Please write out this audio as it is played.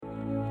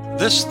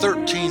This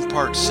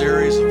 13-part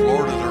series of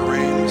Lord of the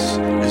Rings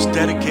is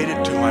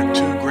dedicated to my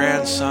two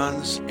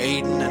grandsons,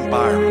 Aidan and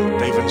Byron.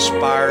 They've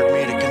inspired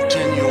me to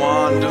continue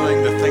on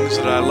doing the things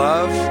that I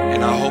love,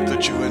 and I hope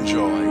that you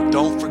enjoy.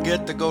 Don't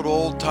forget to go to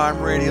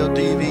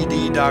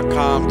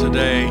oldtimeradiodvd.com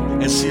today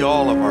and see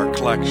all of our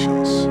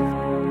collections.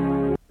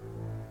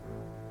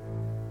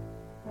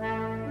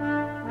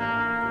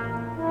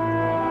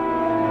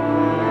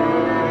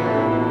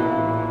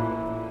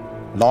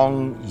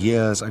 Long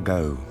years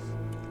ago,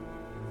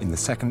 in the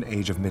Second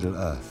Age of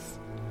Middle-earth,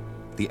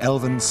 the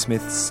elven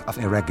smiths of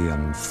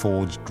Eregion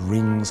forged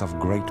rings of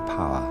great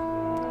power.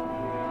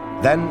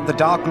 Then the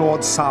Dark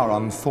Lord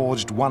Sauron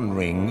forged one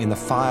ring in the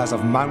fires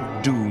of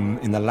Mount Doom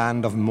in the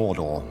land of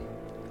Mordor.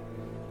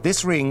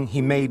 This ring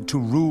he made to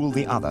rule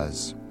the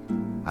others,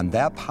 and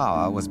their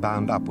power was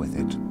bound up with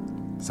it,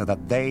 so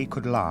that they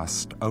could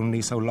last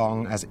only so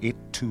long as it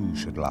too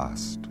should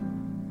last.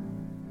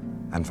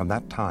 And from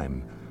that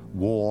time,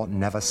 war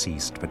never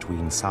ceased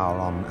between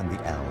Sauron and the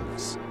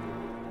elves.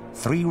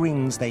 3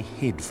 rings they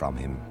hid from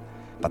him,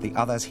 but the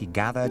others he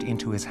gathered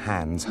into his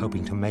hands,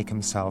 hoping to make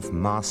himself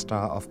master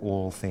of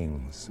all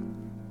things.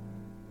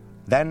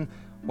 Then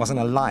was an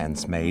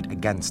alliance made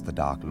against the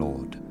Dark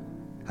Lord,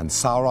 and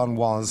Sauron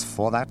was,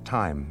 for that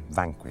time,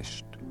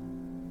 vanquished.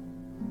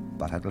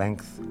 But at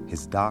length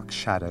his dark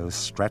shadows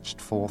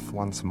stretched forth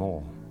once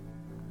more,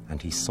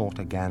 and he sought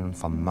again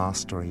for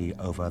mastery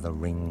over the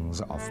rings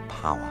of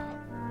power.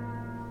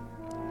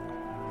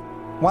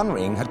 One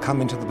ring had come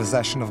into the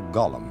possession of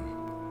Gollum,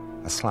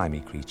 a slimy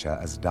creature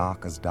as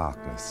dark as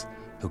darkness,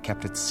 who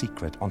kept its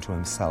secret unto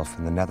himself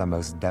in the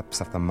nethermost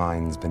depths of the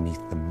mines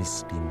beneath the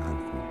misty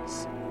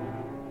mountains.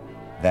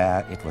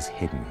 There it was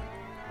hidden,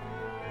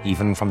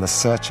 even from the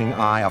searching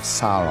eye of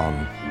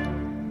Sauron,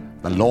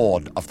 the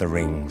Lord of the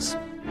Rings.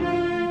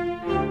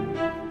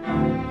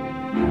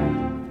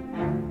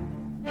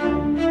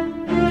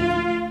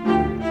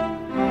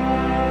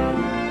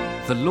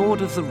 The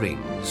Lord of the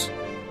Rings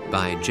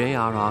by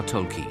J.R.R.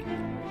 Tolkien.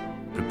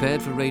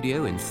 Prepared for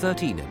radio in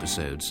 13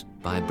 episodes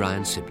by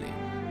Brian Sibley.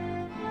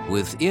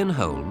 With Ian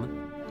Holm,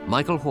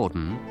 Michael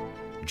Horton,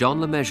 John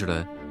Le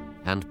Mesurier,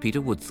 and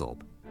Peter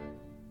Woodthorpe.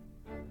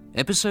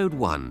 Episode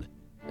 1,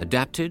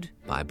 adapted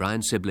by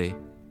Brian Sibley,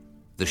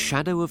 The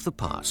Shadow of the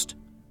Past.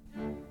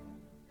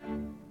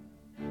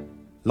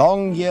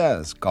 Long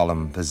years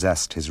Gollum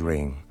possessed his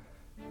ring,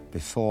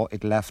 before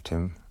it left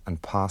him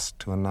and passed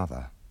to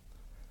another.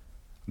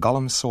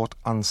 Gollum sought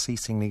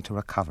unceasingly to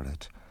recover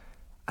it,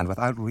 and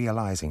without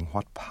realizing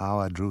what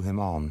power drew him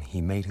on,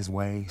 he made his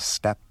way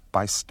step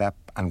by step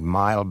and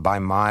mile by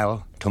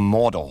mile to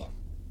Mordor.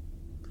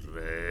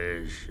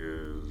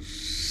 Precious,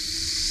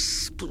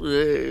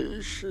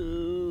 precious,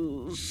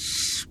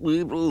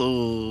 we've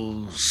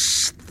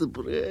lost the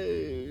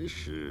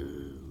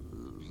precious.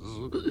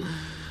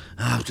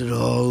 After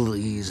all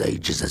these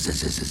ages,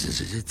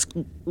 it's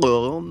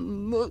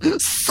gone.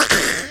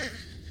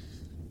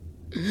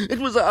 It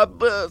was our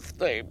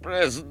birthday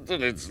present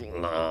and it's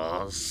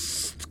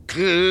lost.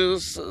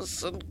 Curse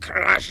us and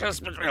crush us,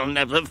 but we'll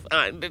never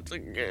find it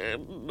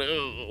again.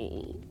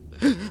 No.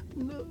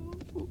 No.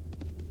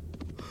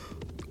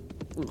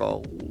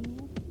 No.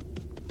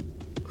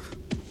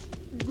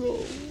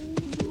 No.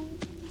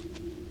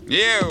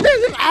 You!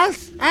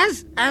 Us.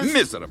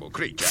 Miserable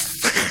creature.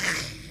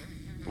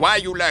 Why are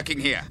you lurking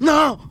here?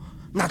 No.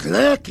 Not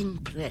lurking,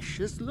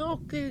 Precious,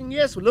 looking.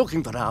 Yes, we're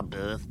looking for our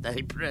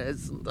birthday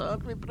present,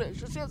 aren't we,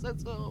 Precious? Yes,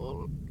 that's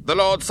all. The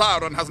Lord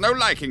Sauron has no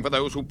liking for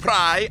those who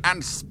pry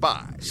and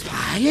spy.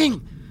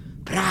 Spying?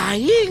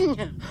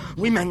 Prying?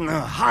 We meant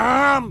no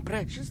harm,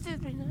 Precious,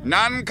 did we not?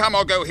 None come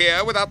or go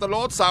here without the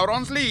Lord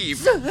Sauron's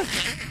leave.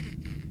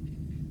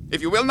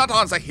 If you will not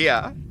answer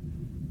here,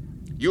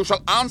 you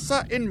shall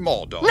answer in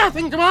Mordor.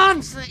 Nothing to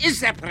answer, is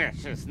there,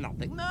 Precious?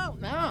 Nothing. No,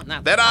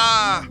 nothing. There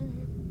are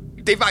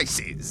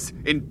devices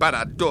in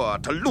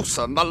Barad-dûr to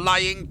loosen the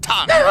lying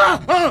tongue.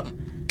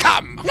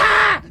 Come!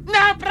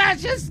 No,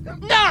 Precious!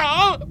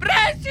 No,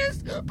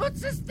 Precious!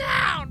 Puts us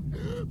down!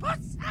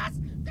 Puts us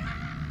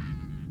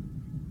down!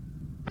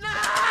 No!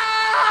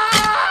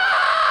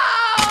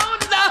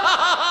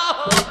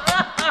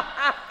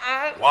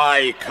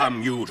 Why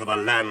come you to the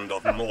land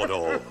of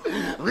Mordor?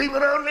 We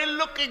were only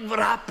looking for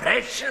our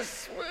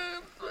precious,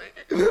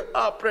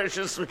 our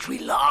precious which we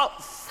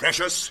lost.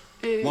 Precious?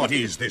 What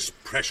is this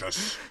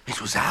precious?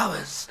 It was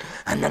ours,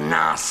 and the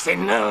nasty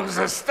gnomes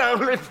have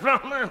stolen it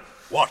from us.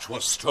 What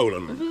was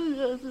stolen?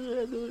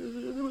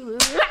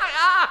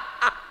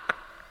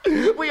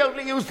 We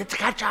only used it to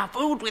catch our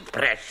food with,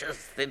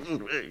 Precious,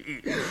 didn't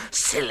we?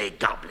 Silly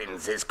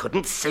goblins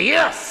couldn't see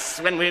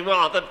us when we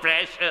wore the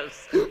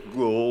Precious.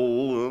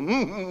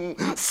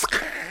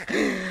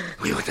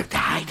 We would have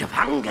died of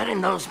hunger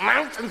in those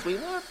mountains. We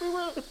would.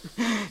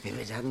 If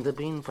it hadn't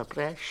been for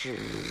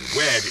Precious.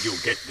 Where did you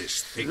get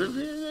this thing?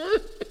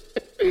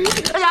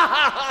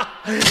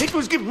 It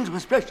was given to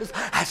us, Precious,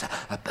 as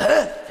a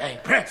birthday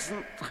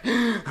present.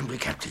 And we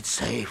kept it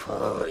safe.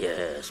 Oh,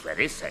 yes,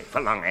 very safe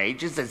for long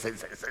ages.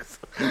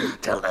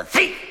 Till the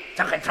thief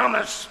took it from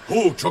us.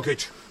 Who took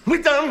it? We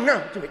don't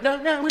know.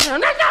 No, we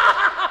don't. No!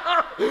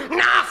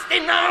 Nasty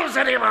nose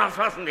that he was,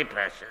 wasn't he,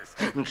 Precious?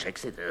 And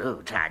Trixie,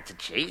 too, tried to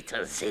cheat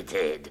us, he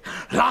did.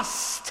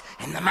 Lost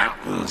in the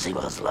mountains, he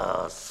was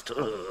lost.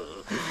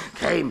 Oh,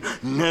 came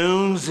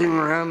nosing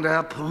round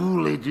our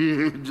pool, he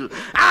did.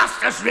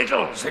 Asked us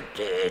riddles, it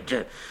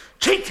did.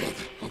 Cheated,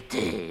 it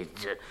did.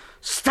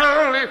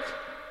 Stole it.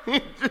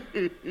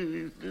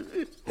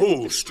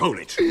 Who stole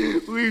it?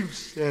 We've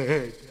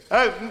said,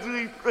 haven't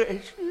we,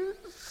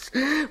 Precious?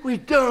 We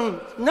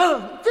don't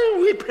know, do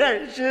we,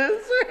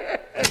 Precious?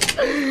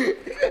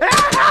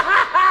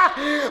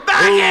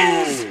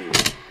 Baggins!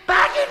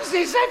 Baggins,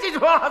 he said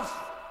it was.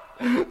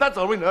 That's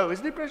all we know,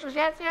 isn't it, Precious?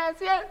 Yes.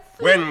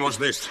 When was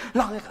this?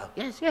 Long ago,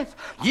 yes.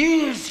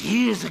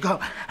 Years ago.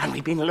 And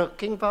we've been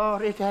looking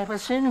for it ever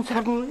since,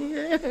 haven't we?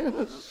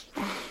 Yes.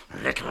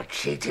 Little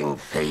cheating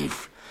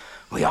thief.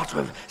 We ought to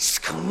have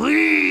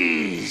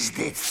squeezed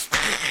it.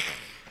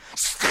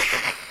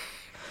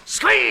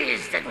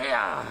 Squeezed it, we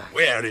are.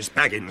 Where is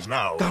Baggins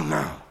now? Don't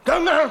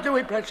know, do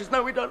we, Precious?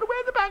 No, we don't know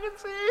where the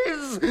Baggins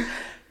is.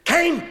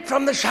 Came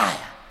from the Shire,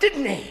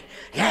 didn't he?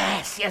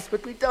 Yes,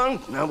 but we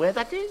don't know where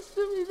that is.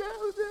 We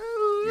don't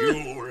know.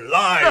 You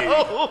lie.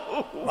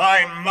 No.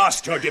 My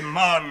master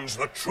demands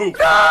the truth.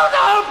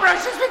 No,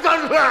 Precious, we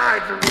don't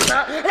lie.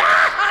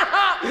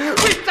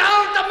 We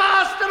told the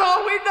master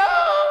all we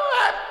know.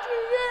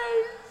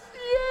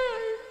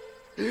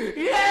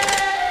 Yes.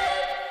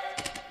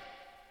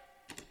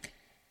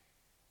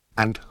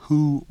 And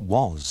who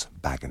was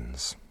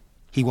Baggins?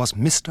 He was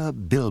Mr.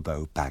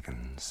 Bilbo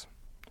Baggins.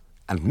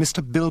 And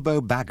Mr. Bilbo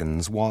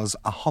Baggins was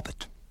a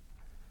hobbit.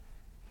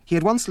 He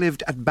had once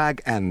lived at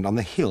Bag End on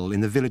the hill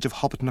in the village of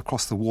Hobbiton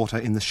across the water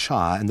in the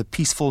Shire in the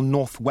peaceful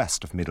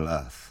northwest of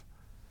Middle-earth.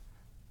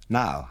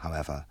 Now,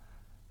 however,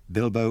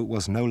 Bilbo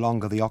was no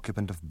longer the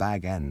occupant of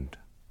Bag End,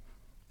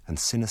 and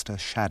sinister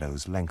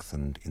shadows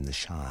lengthened in the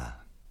Shire.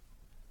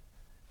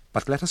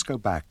 But let us go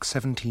back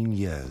 17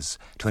 years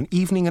to an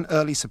evening in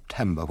early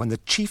September when the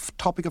chief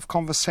topic of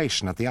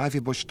conversation at the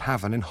Ivybush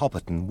Tavern in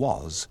Hobbiton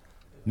was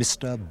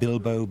Mr.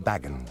 Bilbo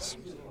Baggins.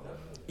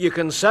 You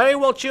can say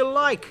what you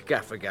like,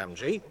 Gaffer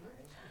Gamgee,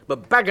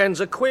 but Bag End's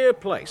a queer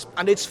place,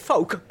 and its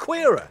folk are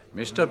queerer.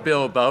 Mr.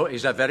 Bilbo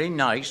is a very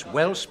nice,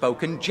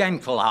 well-spoken,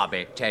 gentle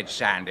hobbit, Ted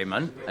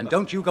Sandyman, and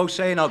don't you go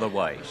saying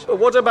otherwise. But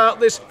what about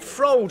this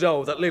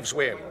Frodo that lives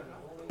with him?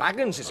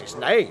 Baggins is his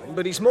name,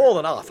 but he's more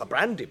than half a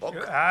brandy buck.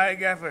 Aye,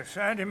 Gaffer,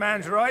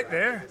 Sandyman's right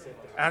there.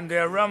 And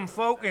they're rum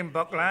folk in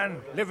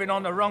Buckland, living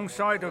on the wrong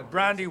side of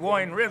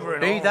Brandywine River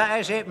and Be all. that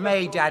as it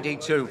may, Daddy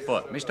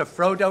Two-Foot, Mr.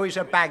 Frodo is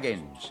a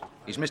Baggins.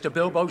 He's Mr.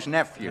 Bilbo's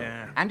nephew,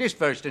 and his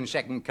first and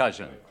second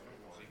cousin.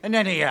 And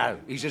anyhow,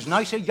 he's as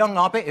nice a young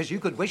hobbit as you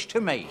could wish to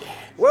meet.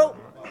 Well,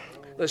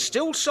 there's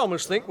still some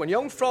as think when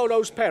young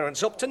Frodo's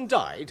parents upped and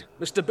died,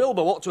 Mr.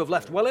 Bilbo ought to have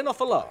left well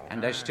enough alone.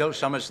 And there's still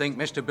some as think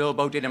Mr.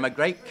 Bilbo did him a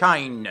great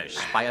kindness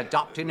by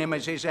adopting him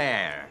as his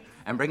heir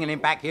and bringing him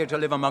back here to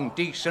live among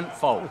decent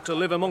folk. To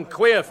live among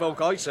queer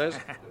folk, I says.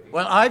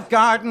 Well, I've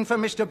gardened for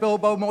Mr.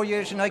 Bilbo more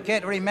years than I care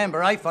to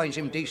remember. I finds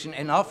him decent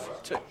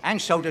enough. And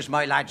so does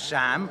my lad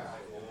Sam.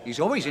 He's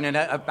always in and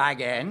out of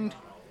Bag End.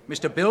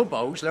 Mr.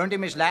 Bilbo's learned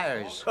him his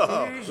letters.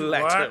 Oh,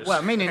 letters.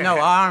 Well, meaning no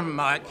harm,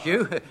 mark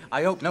you.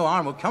 I hope no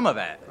harm will come of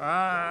it.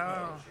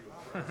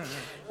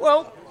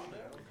 Well,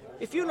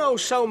 if you know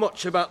so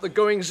much about the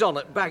goings-on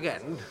at Bag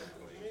End,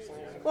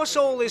 what's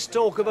all this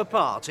talk of a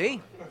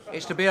party?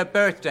 It's to be a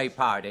birthday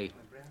party.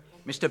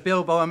 Mr.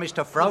 Bilbo and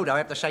Mr. Frodo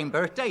have the same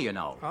birthday, you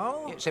know.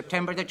 Oh. It's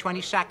September the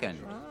 22nd.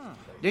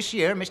 This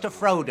year, Mr.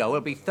 Frodo will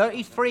be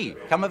 33,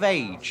 come of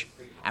age.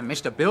 And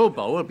Mr.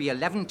 Bilbo will be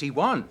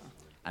 11-1.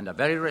 And a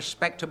very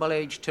respectable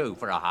age, too,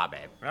 for a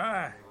hobbit.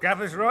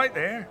 Gaffer's right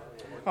there.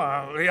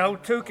 Well, the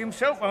old Took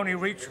himself only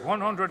reached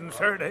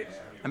 130.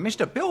 And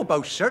Mr.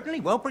 Bilbo's certainly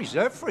well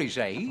preserved for his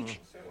age.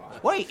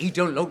 Why, he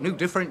don't look no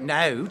different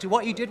now to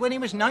what he did when he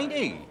was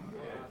 90.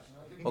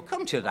 Well,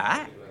 come to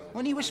that,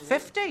 when he was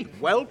 50.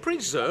 Well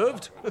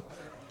preserved.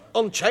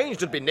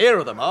 Unchanged would be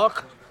nearer the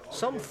mark.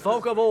 Some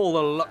folk have all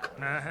the luck.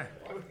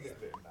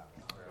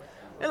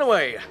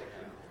 Anyway,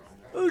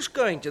 who's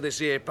going to this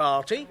here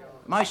party?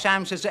 My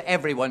Sam says that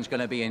everyone's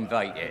going to be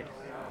invited.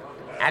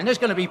 And there's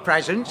going to be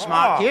presents,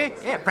 mark you.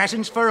 Yeah,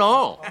 presents for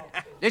all.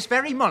 This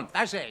very month,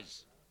 as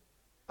is.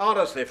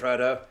 Honestly,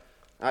 Frodo,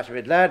 I shall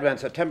be glad when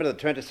September the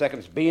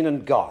 22nd's been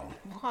and gone.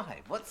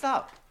 Why? What's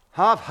up?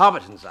 Half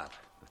Hobbiton's up.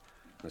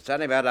 They're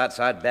standing about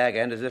outside Bag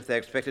End as if they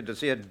expected to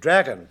see a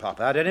dragon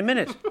pop out any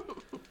minute.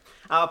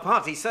 Our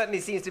party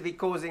certainly seems to be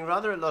causing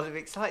rather a lot of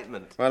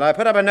excitement. Well, I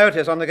put up a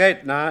notice on the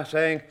gate now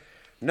saying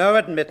no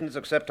admittance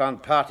except on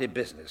party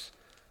business.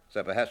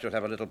 So perhaps you'll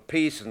have a little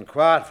peace and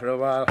quiet for a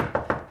while.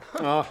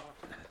 Oh.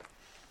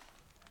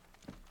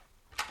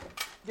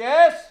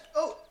 Yes?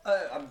 Oh,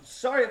 I'm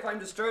sorry if I'm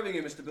disturbing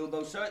you, Mr.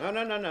 Bilbo, sir.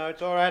 No,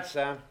 it's all right,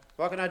 Sam.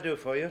 What can I do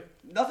for you?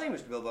 Nothing,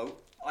 Mr. Bilbo.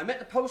 I met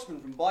the postman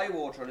from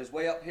Bywater on his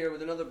way up here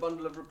with another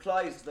bundle of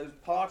replies to those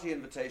party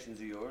invitations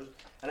of yours.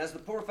 And as the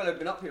poor fellow had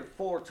been up here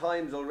 4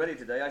 times already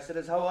today, I said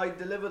as how I'd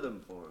deliver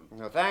them for him.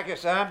 Well, thank you,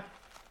 Sam.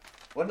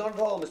 Well, not at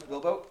all, Mr.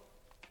 Bilbo.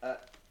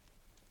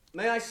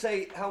 May I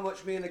say how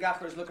much me and the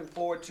gaffer is looking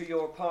forward to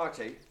your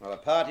party? Well, a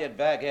party at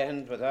Bag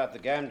End without the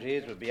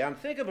Gamgees would be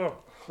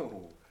unthinkable.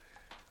 Oh,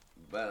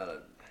 well,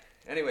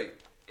 anyway,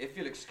 if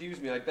you'll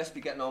excuse me, I'd best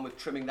be getting on with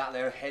trimming that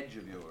there hedge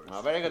of yours.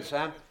 Oh, very good,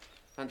 Sam.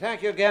 And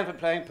thank you again for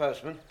playing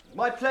postman.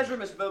 My pleasure,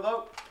 Mr.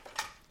 Bilbo.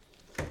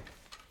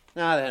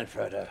 Now then,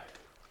 Frodo.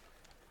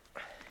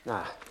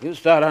 Now, you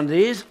start on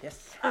these.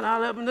 Yes. And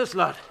I'll open this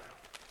lot.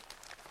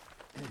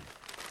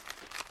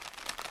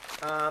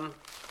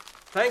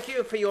 Thank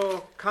you for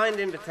your kind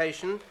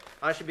invitation.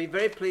 I should be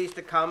very pleased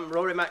to come,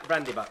 Rory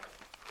MacBrandybuck.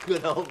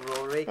 Good old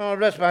Rory. Oh,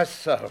 rest my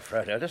soul,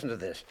 Frodo. Listen to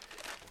this.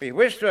 We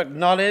wish to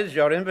acknowledge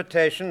your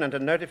invitation and to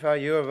notify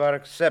you of our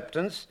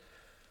acceptance.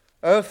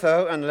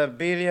 Otho and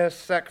Lobelia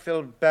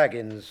Sackville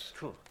Baggins.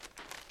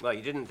 Well,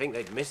 you didn't think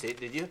they'd miss it,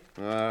 did you?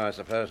 Oh, I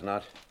suppose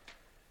not.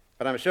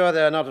 But I'm sure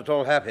they're not at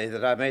all happy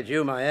that I made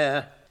you my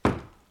heir.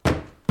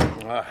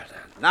 Oh,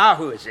 now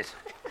who is it?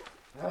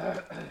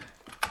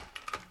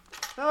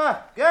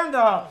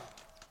 Gandalf!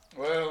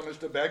 Well,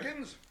 Mr.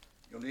 Baggins,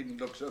 you needn't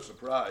look so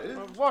surprised.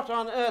 Well, what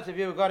on earth have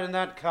you got in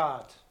that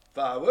cart?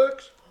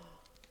 Fireworks?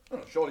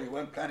 Well, surely you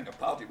weren't planning a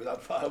party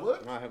without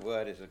fireworks. My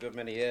word, it's a good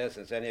many years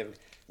since any of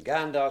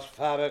Gandalf's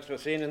fireworks were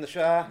seen in the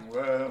Shire.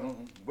 Well,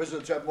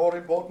 wizards have more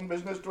important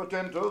business to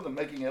attend to than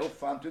making elf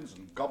fountains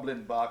and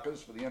goblin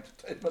barkers for the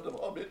entertainment of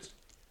hobbits.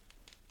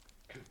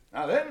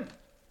 Now then,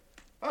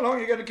 how long are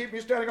you going to keep me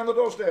standing on the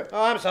doorstep?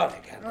 Oh, I'm sorry,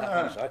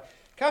 Gandalf, I'm sorry.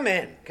 Come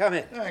in, come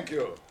in. Thank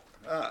you.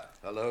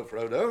 Hello,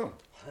 Frodo.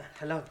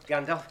 Hello,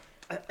 Gandalf.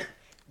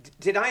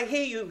 Did I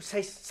hear you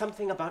say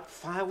something about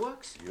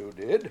fireworks? You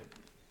did.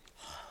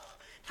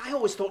 I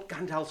always thought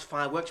Gandalf's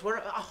fireworks were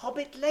a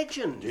hobbit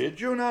legend.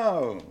 Did you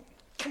now?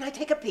 Can I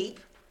take a peep?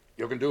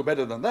 You can do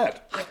better than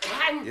that. I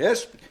can?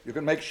 Yes, you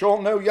can make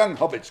sure no young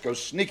hobbits go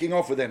sneaking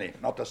off with any.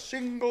 Not a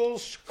single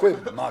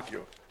squib, mark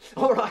you.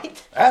 All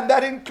right. And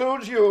that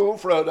includes you,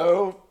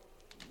 Frodo.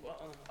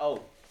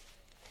 Oh,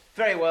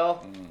 very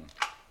well.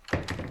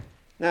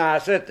 Now,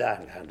 sit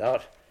down,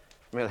 Gandalf.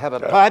 We'll have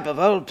a pipe of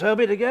old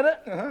Toby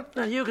together,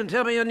 and you can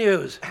tell me your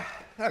news.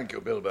 Thank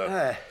you,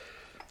 Bilbo.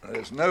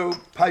 There's no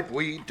pipe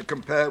weed to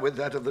compare with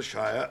that of the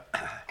Shire.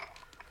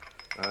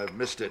 I've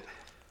missed it.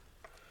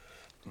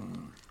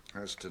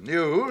 As to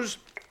news,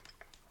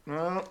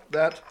 well,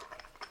 that,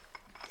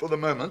 for the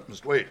moment,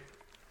 must wait.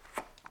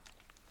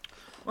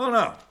 Well,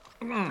 now,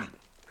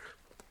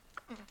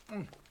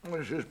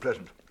 this is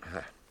pleasant.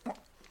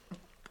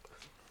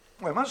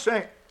 Well, I must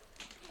say,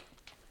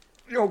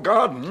 your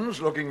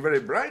garden's looking very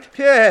bright.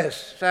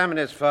 Yes, Sam and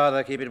his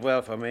father keep it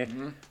well for me,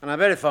 and I'm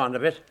very fond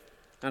of it,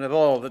 and of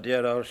all the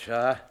dear old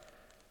Shire.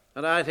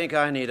 And I think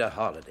I need a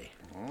holiday.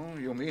 Oh,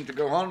 you mean to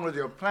go on with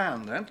your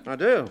plan, then? I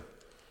do.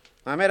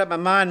 I made up my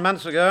mind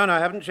months ago, and I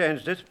haven't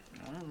changed it.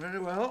 Oh, very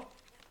well.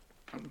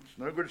 It's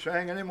no good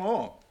saying any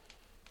more.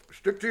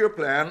 Stick to your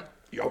plan,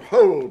 your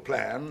whole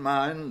plan,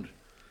 mind,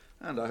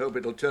 and I hope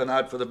it'll turn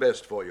out for the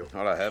best for you.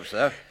 Well, I hope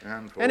so.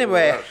 And for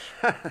Anyway, all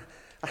of us.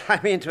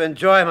 I mean to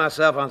enjoy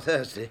myself on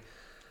Thursday.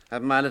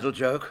 Have my little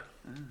joke.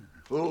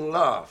 Who'll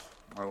laugh,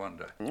 I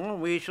wonder?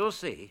 We shall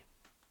see.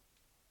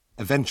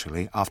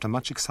 Eventually, after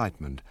much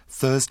excitement,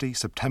 Thursday,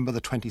 September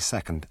the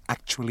 22nd,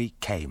 actually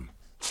came.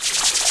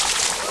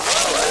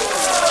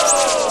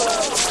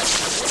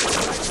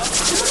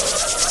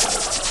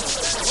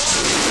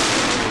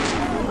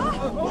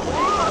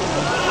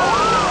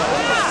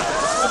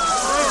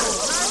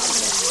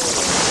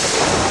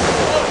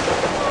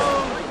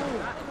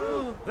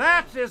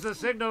 That is the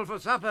signal for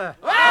supper.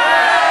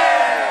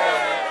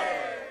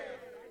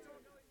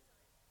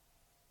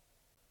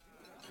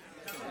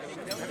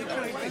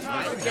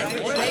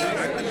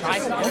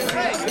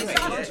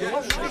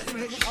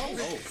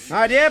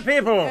 My dear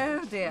people.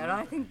 Oh, dear,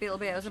 I think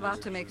Bilbo's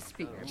about to make a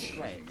speech.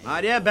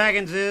 My dear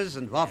Bagginses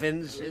and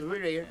Boffins,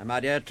 and my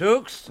dear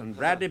Tooks and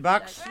Bradley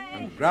Bucks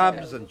and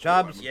Grubbs and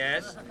Chubbs,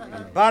 Yes.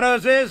 and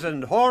Burrowses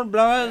and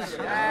Hornblowers,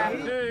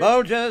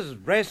 Bolgers,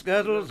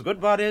 Bracegirdles,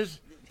 Goodbodies,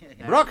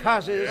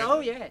 Brockhouses,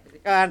 Oh, yes.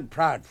 and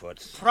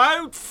Proudfoots.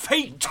 Proud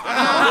feet.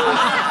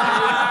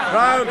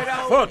 Proudfoots.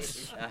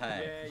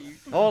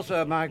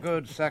 Also, my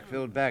good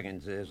Sackville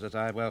Bagginses that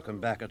I welcome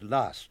back at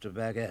last to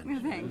Bag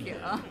End. Thank you.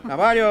 Now,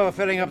 while you're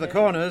filling up the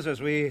corners, as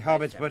we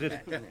hobbits put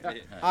it,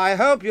 I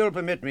hope you'll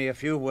permit me a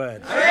few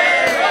words.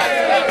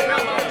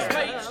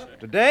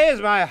 Today is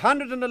my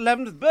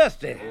 111th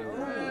birthday.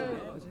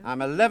 I'm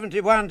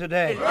 111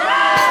 today.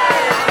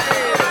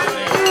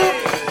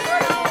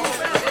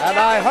 And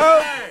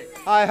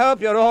I hope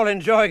you're all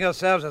enjoying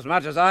yourselves as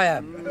much as I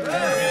am.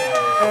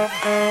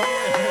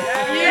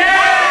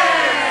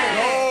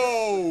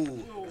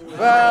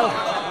 Well,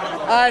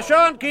 I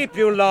shan't keep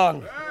you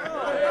long.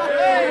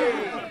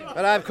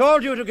 But I've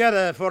called you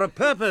together for a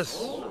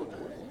purpose.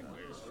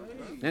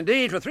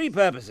 Indeed, for 3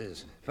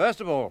 purposes.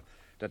 First of all,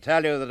 to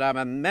tell you that I'm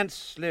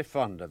immensely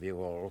fond of you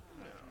all,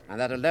 and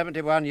that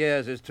 71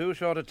 years is too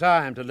short a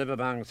time to live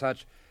among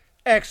such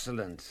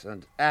excellent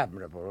and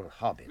admirable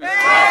hobbies. I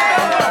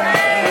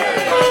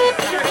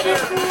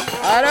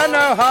don't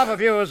know half of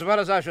you as well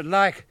as I should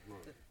like,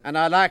 and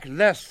I like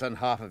less than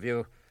half of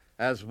you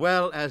as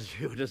well as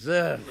you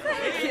deserve.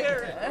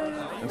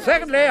 And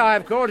secondly,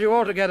 I've called you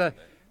all together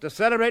to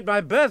celebrate my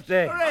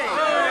birthday.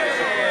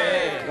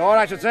 Or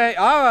I should say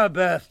our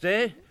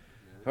birthday,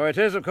 for it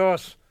is, of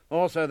course,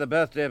 also the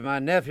birthday of my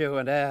nephew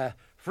and heir,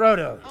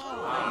 Frodo.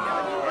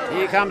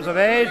 He comes of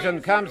age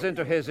and comes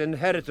into his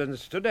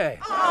inheritance today.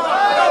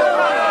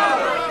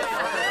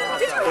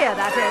 Did you hear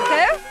that,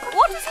 Elko?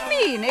 What does it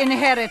mean,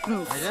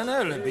 inheritance? I don't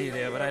know,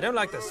 Lobelia, but I don't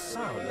like the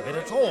sound of it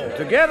at all.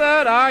 Together,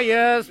 our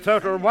years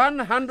total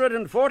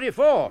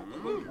 144.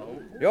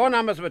 Your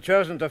numbers were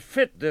chosen to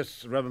fit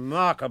this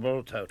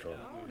remarkable total.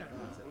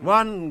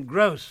 One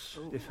gross,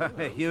 if I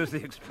may use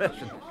the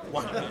expression.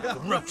 One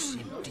gross,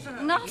 indeed.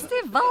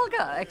 Nasty,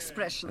 vulgar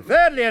expression.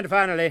 Thirdly and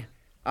finally,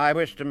 I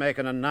wish to make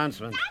an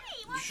announcement.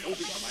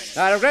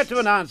 I regret to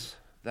announce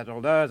that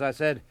although, as I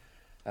said,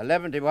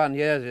 71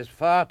 years is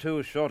far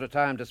too short a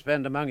time to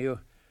spend among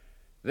you,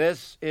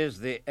 this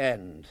is the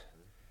end.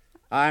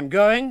 I'm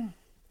going.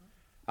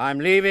 I'm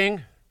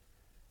leaving.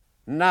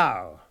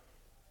 Now.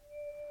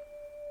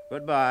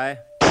 Goodbye.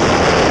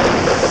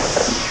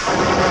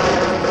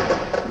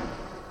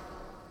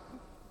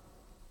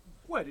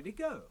 Where did he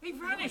go? He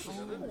vanished.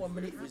 Oh, 1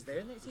 minute he was there,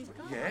 and he's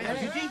gone. Yeah, how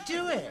did he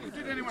do it?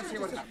 Did anyone see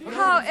what happened?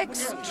 How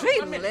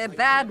extremely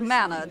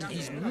bad-mannered.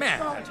 He's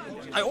mad.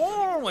 I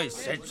always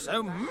said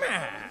so,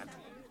 mad.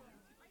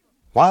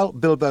 While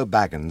Bilbo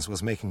Baggins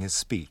was making his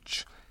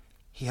speech,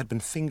 he had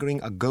been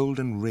fingering a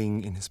golden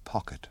ring in his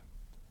pocket.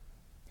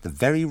 The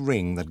very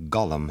ring that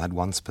Gollum had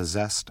once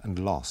possessed and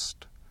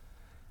lost.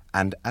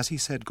 And as he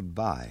said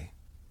goodbye,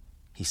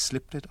 he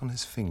slipped it on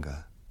his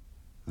finger,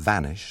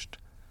 vanished,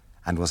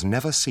 and was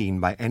never seen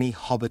by any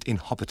hobbit in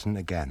Hobbiton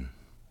again.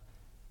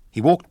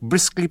 He walked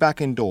briskly back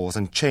indoors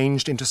and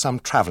changed into some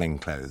travelling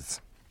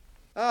clothes.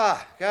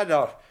 Ah,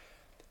 Gandalf.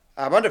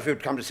 I wonder if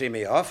you'd come to see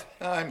me off.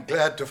 I'm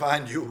glad to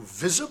find you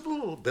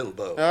visible,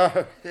 Bilbo.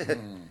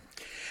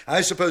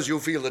 I suppose you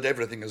feel that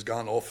everything has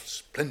gone off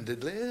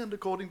splendidly and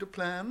according to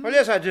plan? Well,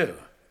 yes, I do.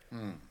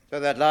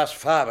 Though that last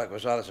firework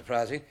was rather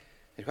surprising.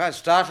 It quite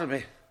startled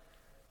me.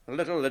 A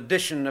little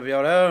addition of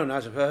your own,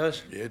 I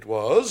suppose. It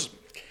was.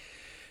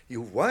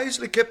 You've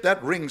wisely kept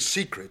that ring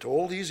secret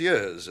all these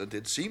years, and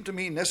it seemed to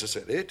me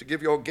necessary to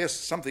give your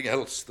guests something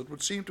else that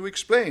would seem to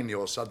explain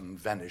your sudden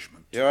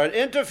vanishment. You're an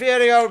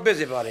interfering old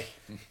busybody,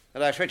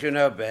 but I expect you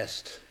know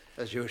best,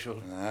 as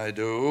usual. I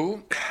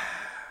do,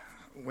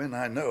 when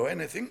I know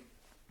anything.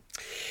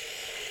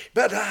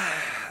 But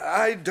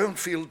I don't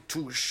feel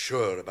too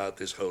sure about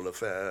this whole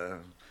affair.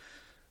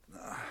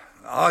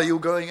 Are you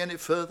going any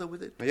further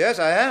with it? Yes,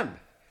 I am.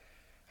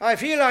 I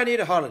feel I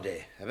need a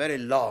holiday, a very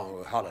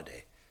long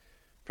holiday.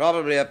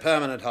 Probably a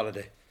permanent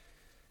holiday.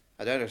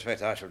 I don't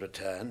expect I shall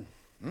return.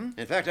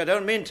 In fact, I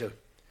don't mean to.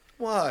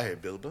 Why,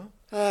 Bilbo?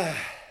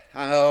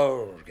 I'm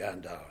old,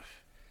 Gandalf.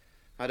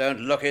 I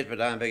don't look it,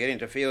 but I'm beginning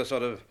to feel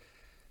sort of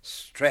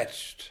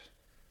stretched,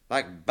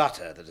 like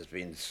butter that has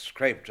been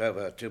scraped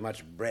over too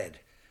much bread.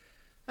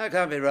 That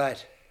can't be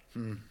right.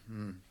 No,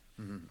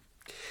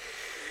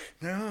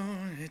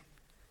 it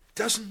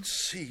doesn't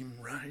seem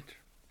right.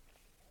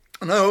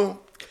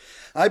 No,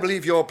 I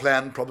believe your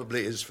plan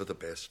probably is for the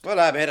best. Well,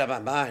 I made up my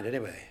mind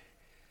anyway.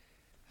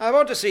 I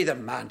want to see the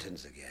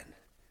mountains again,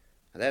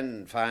 and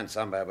then find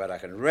somewhere where I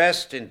can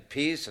rest in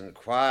peace and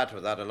quiet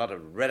without a lot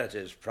of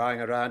relatives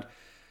prying around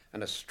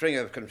and a string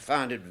of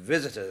confounded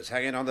visitors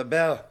hanging on the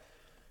bell.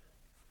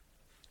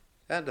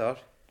 Gandalf?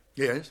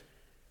 Yes?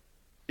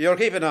 You'll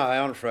keep an eye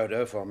on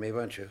Frodo for me,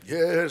 won't you?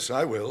 Yes,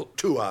 I will.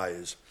 2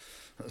 eyes.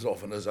 As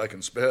often as I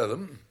can spare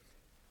them.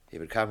 He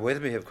would come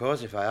with me, of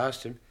course, if I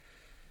asked him.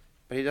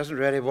 But he doesn't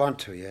really want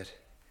to yet.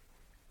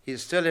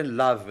 He's still in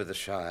love with the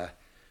Shire,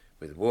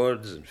 with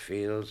woods and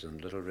fields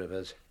and little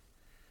rivers.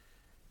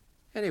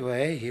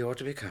 Anyway, he ought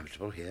to be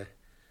comfortable here.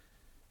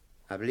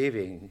 I'm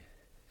leaving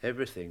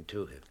everything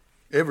to him.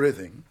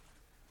 Everything?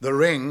 The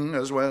ring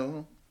as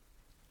well?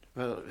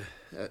 Well,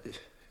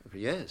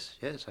 yes,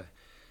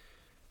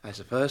 I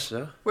suppose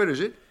so. Where is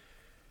it?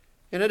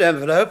 In an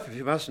envelope, if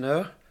you must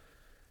know.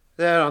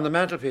 There on the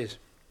mantelpiece.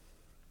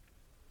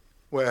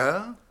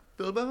 Where,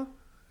 Bilbo?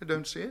 I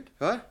don't see it.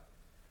 What?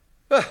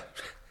 Oh,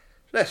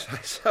 bless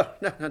my soul.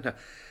 No.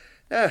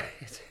 No,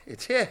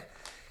 it's here.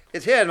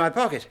 It's here in my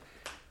pocket.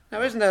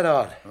 Now, isn't that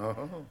odd?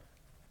 Oh.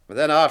 But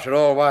then, after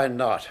all, why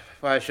not?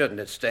 Why shouldn't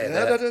it stay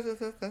there?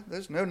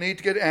 There's no need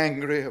to get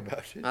angry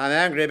about it. I'm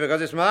angry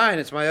because it's mine.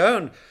 It's my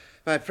own.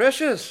 My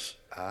precious.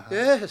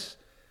 Yes,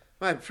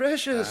 my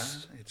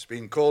precious. It's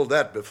been called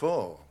that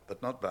before,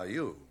 but not by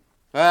you.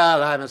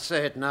 Well, I must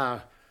say it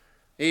now.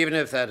 Even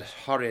if that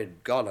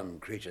horrid Gollum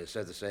creature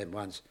said the same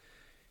once.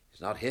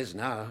 It's not his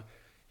now.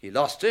 He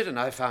lost it, and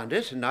I found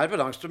it, and now it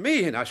belongs to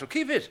me, and I shall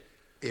keep it.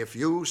 If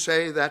you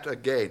say that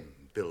again,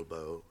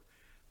 Bilbo,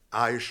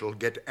 I shall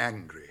get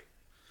angry.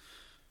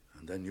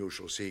 and then you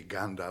shall see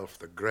Gandalf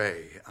the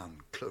Grey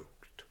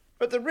uncloaked.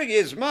 But the ring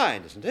is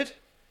mine, isn't it?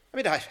 I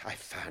mean, I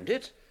found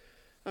it.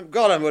 And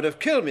Gollum would have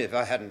killed me if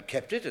I hadn't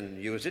kept it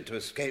and used it to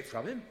escape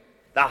from him.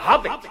 The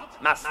Hobbit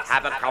must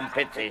have a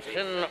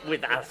competition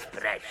with us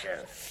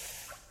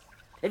precious.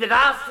 If it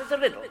asks us a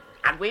riddle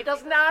and we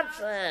doesn't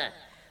answer,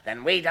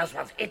 then we does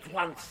what it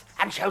wants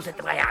and shows it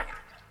the way out.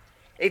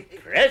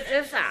 If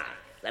precious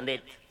asks and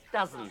it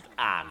doesn't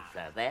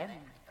answer,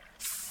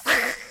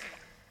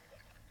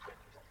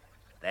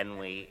 then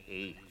we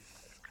eat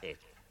it,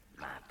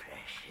 my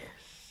precious.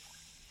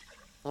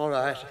 All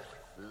right.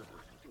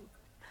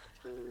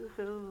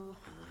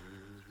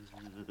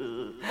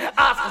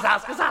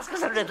 Ask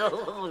us a riddle.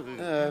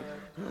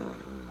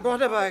 What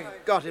have I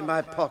got in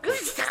my pocket?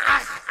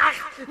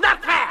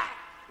 Not fair!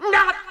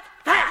 Not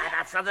fair!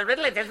 That's not a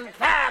riddle. It isn't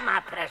fair, my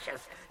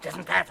precious. It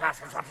isn't fair to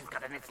ask us what it's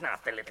got in its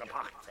nasty little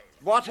pockets.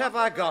 What have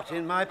I got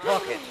in my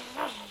pocket?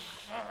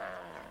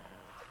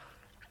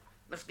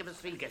 Must give us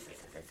 3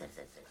 guesses.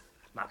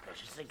 My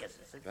precious, 3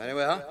 guesses. Very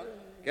well.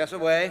 Guess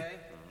away.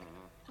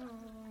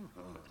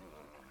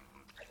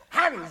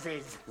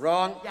 Hanses.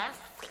 Wrong. Yes.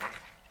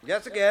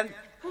 Guess again.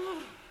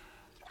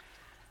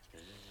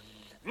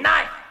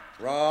 Knife.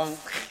 Wrong.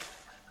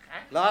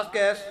 Last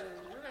guess.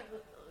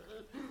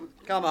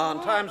 Come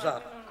on, time's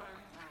up.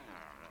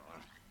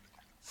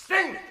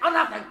 String or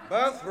nothing.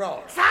 Both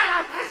wrong.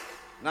 Silence.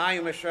 Now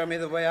you must show me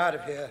the way out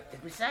of here.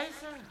 Did we say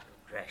so?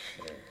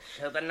 Precious.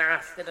 Show the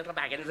nasty little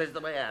Baggins is the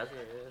way out.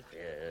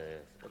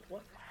 Yes. But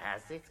what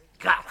has it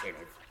got in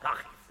its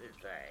pockets,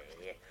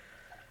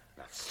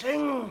 Not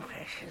string,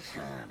 precious,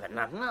 but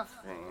not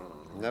nothing.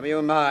 Never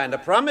you mind. A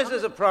promise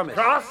is a promise.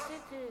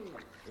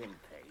 Prostitute.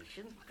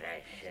 Impatient,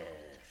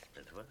 precious.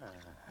 But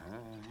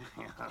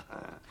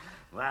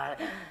why?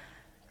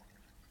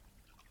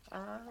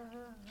 Oh.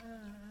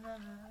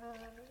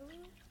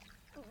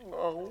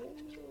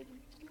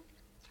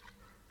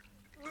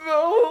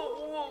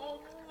 Oh,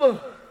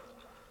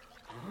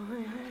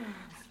 yes.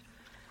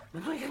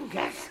 But we can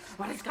guess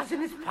what it's got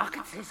in his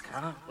pockets,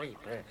 can't we,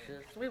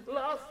 precious? We've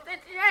lost it,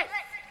 yes.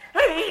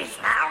 He's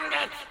found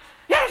it.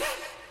 Yes,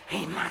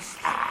 he must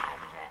have.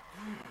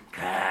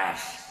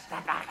 Curse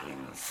the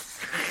Baggins.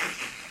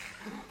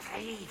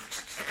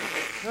 Thieves.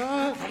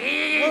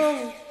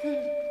 Thieves.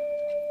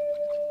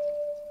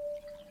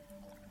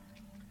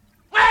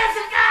 Where's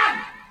it gone?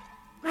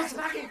 Where's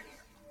the Baggins?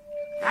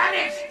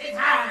 Vanished, it's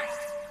ours.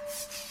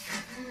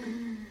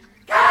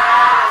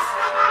 Curse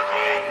the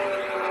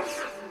Baggins.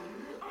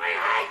 We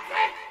hate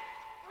it.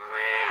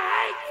 We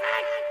hate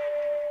it.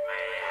 We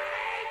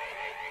hate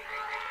it.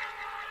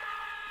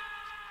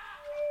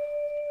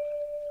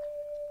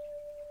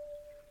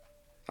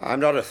 I'm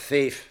not a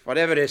thief,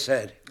 whatever he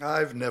said.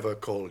 I've never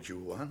called you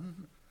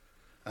one,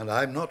 and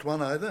I'm not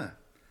one either.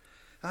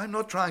 I'm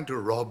not trying to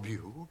rob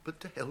you, but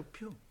to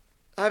help you.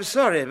 I'm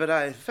sorry, but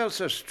I felt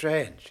so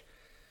strange.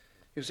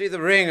 You see,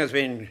 the ring has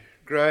been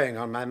growing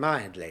on my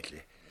mind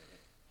lately.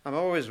 I'm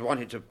always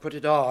wanting to put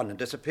it on and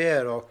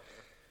disappear, or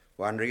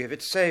wondering if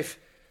it's safe,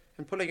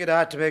 and pulling it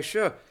out to make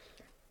sure.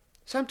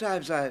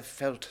 Sometimes I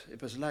felt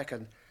it was like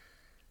an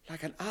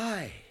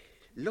eye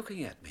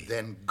looking at me.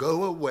 Then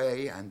go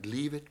away and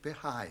leave it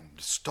behind.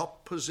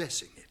 Stop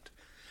possessing it.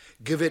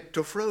 Give it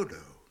to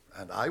Frodo,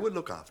 and I will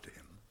look after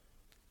him.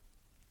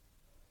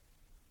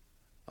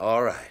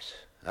 All right,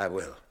 I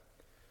will.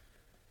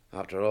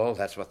 After all,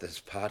 that's what this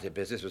party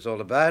business was all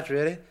about,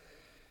 really.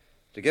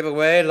 To give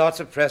away lots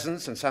of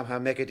presents and somehow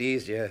make it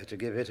easier to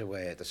give it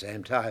away at the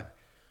same time.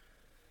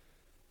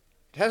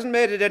 It hasn't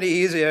made it any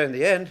easier in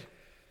the end,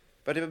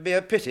 but it would be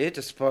a pity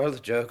to spoil the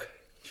joke.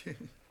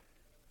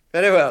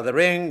 Very well, the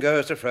ring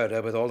goes to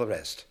Frodo with all the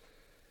rest.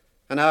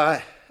 And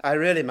now I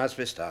really must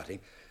be starting,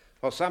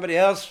 or somebody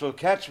else will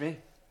catch me.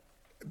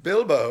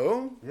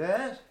 Bilbo?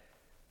 Yes?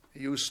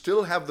 You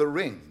still have the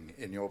ring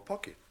in your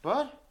pocket.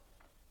 What?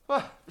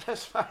 Well,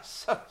 bless my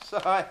soul,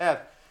 so I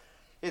have.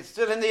 It's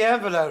still in the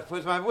envelope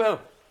with my will.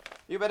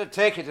 You better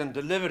take it and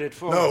deliver it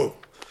for me.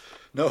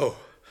 No,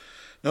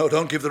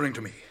 don't give the ring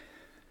to me.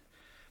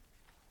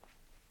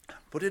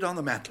 Put it on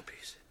the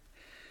mantelpiece.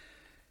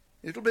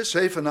 It'll be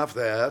safe enough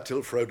there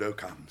till Frodo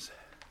comes.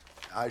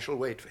 I shall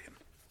wait for him.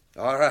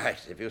 All right,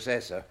 if you say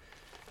so.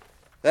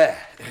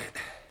 There.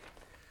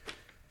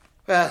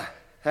 Well,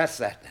 that's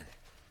that then.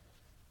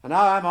 And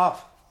now I'm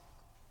off.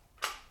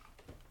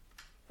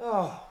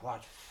 Oh,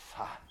 what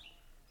fun.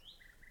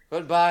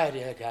 Goodbye,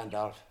 dear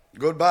Gandalf.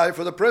 Goodbye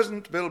for the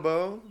present,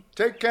 Bilbo.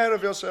 Take care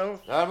of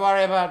yourself. Don't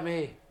worry about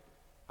me.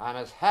 I'm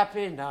as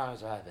happy now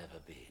as I've ever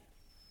been.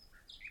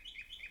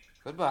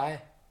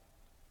 Goodbye.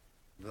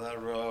 The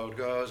road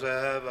goes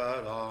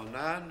ever on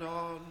and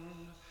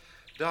on,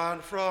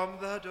 down from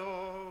the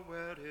door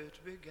where it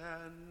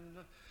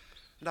began.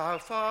 Now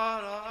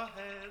far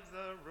ahead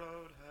the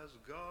road has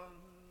gone,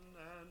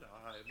 and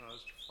I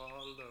must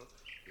follow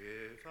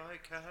if I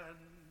can.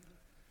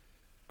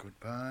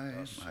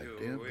 Goodbye, my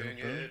dear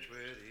Bilbo,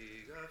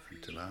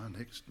 until our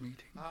next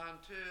meeting.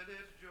 Until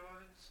it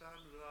joins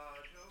some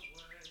larger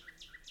way,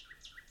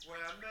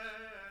 where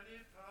many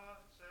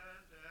paths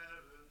and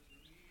errands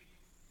meet.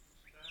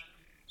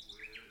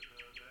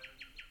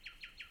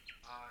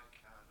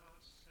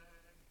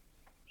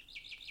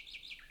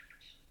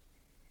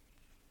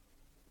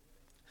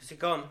 he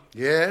gone?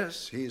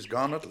 Yes, he's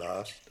gone at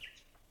last.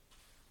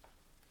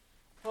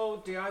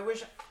 Oh, dear, I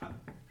wish...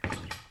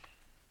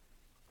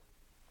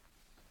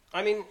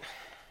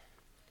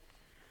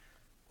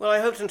 Well, I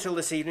hoped until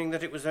this evening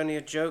that it was only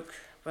a joke,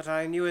 but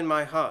I knew in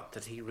my heart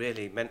that he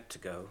really meant to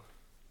go.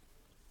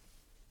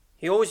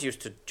 He always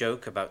used to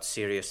joke about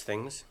serious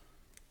things.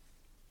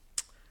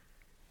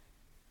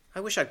 I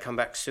wish I'd come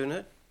back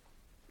sooner.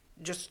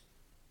 Just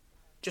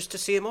to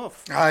see him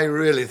off. I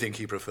really think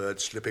he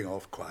preferred slipping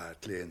off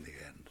quietly in the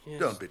end. Yes.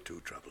 Don't be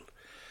too troubled.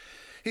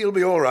 He'll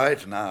be all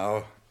right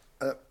now.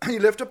 He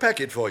left a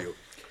packet for you.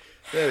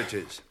 There it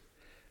is.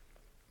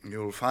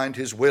 You'll find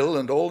his will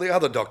and all the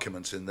other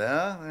documents in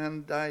there,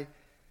 and I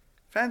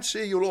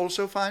fancy you'll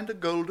also find a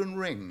golden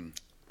ring.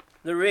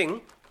 The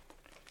ring?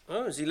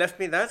 Oh, has he left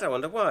me that? I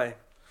wonder why.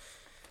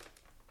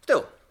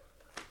 Still,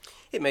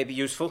 it may be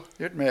useful.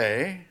 It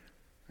may,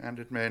 and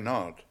it may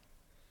not.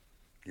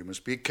 You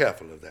must be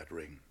careful of that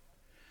ring.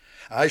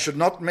 I should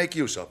not make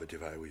use of it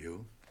if I were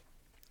you.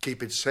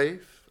 Keep it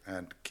safe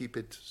and keep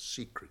it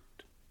secret.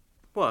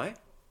 Why?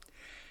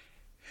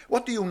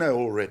 What do you know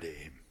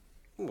already?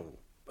 Well,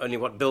 only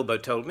what Bilbo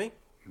told me.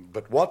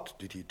 But what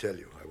did he tell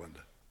you, I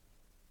wonder?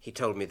 He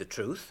told me the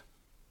truth.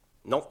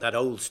 Not that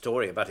old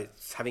story about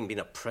its having been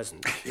a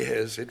present.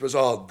 Yes, it was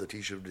odd that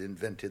he should have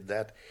invented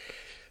that.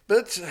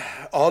 But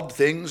odd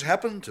things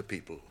happen to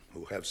people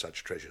who have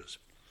such treasures.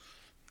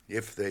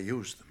 If they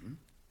use them,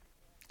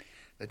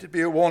 let it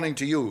be a warning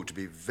to you to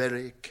be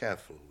very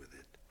careful with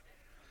it.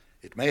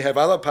 It may have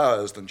other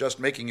powers than just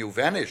making you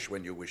vanish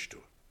when you wish to.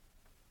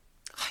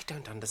 I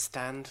don't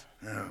understand.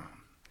 No.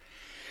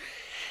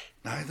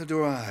 Neither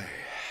do I.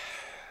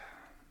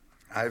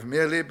 I've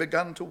merely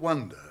begun to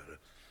wonder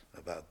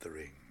about the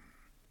ring.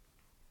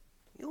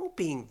 You're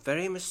being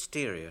very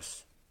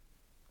mysterious.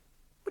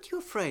 What are you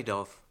afraid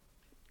of?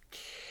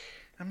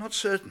 I'm not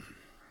certain.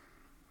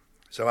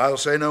 So I'll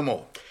say no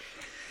more.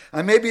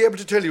 I may be able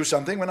to tell you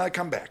something when I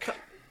come back.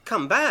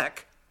 Come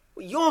back?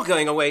 You're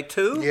going away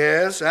too?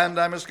 Yes, and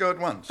I must go at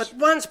once. At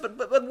once?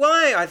 But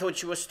why? I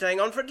thought you were staying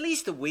on for at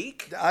least a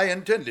week. I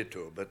intended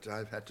to, but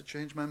I've had to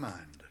change my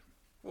mind.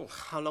 Well,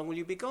 how long will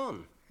you be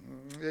gone?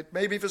 It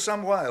may be for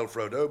some while,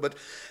 Frodo, but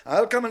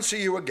I'll come and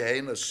see you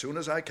again as soon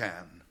as I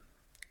can.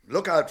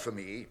 Look out for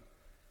me,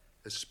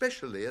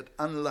 especially at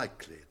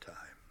unlikely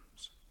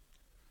times.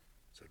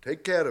 So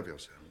take care of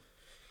yourself.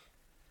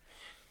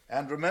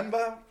 And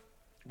remember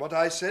what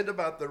I said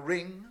about the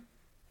ring.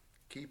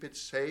 Keep it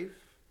safe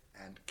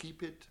and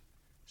keep it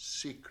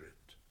secret.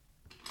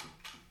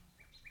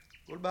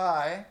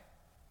 Goodbye.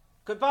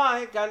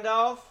 Goodbye,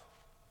 Gandalf.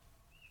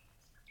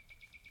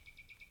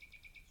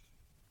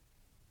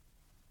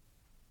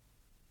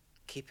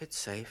 Keep it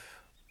safe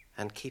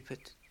and keep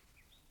it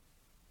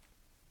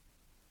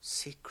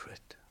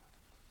secret.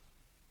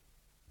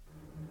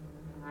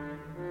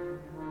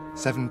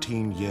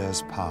 17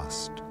 years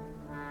passed,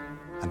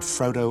 and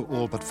Frodo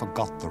all but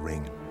forgot the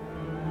ring.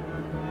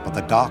 But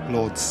the Dark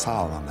Lord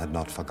Sauron had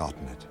not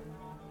forgotten it.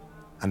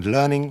 And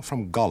learning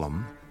from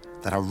Gollum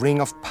that a ring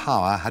of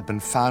power had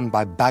been found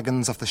by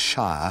Baggins of the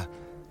Shire,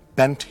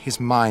 bent his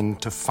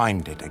mind to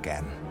find it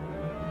again.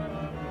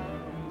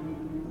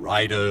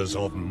 Riders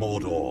of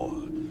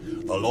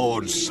Mordor, the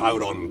Lord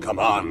Sauron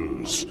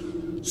commands,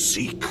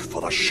 seek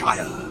for the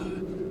Shire.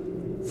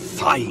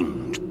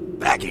 Find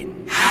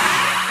Baggins.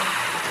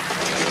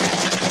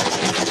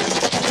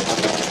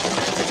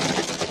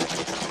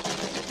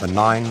 The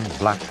 9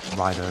 black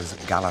riders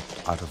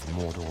galloped out of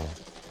Mordor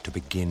to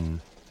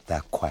begin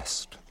their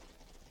quest.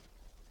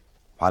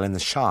 While in the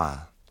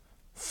Shire,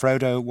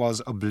 Frodo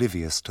was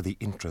oblivious to the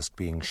interest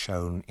being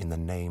shown in the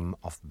name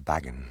of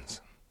Baggins.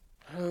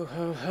 Ho,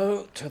 ho,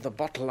 ho, to the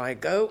bottle I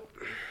go,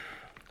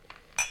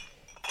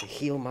 to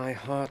heal my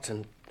heart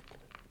and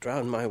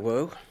drown my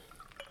woe.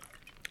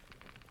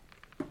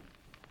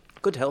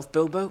 Good health,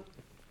 Bilbo,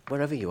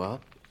 wherever you are.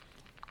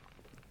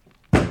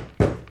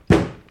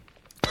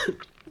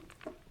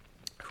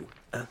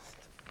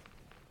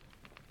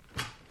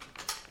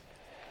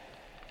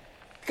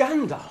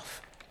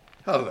 Gandalf!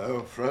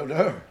 Hello,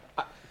 Frodo.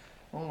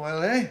 All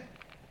well, eh?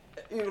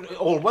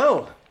 All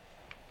well.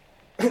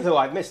 Though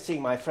I've missed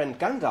seeing my friend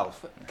Gandalf.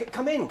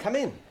 Come in, come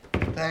in.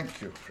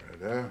 Thank you,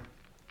 Frodo.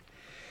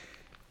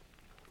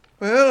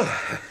 Well,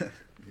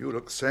 you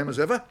look the same as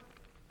ever.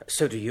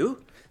 So do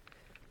you.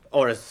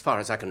 Or as far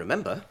as I can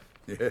remember.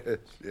 Yes,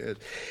 yes.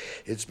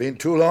 It's been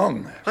too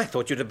long. I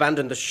thought you'd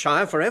abandoned the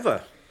Shire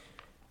forever.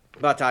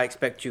 But I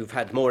expect you've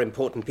had more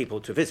important people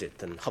to visit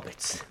than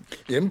hobbits.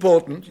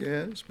 Important,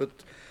 yes, but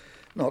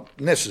not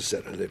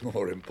necessarily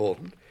more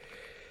important.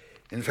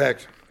 In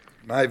fact,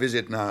 my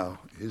visit now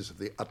is of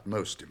the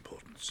utmost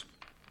importance.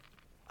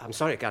 I'm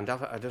sorry,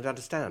 Gandalf, I don't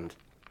understand.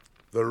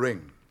 The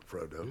ring,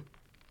 Frodo.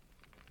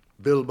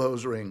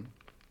 Bilbo's ring.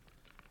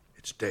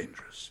 It's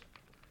dangerous.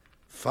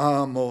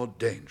 Far more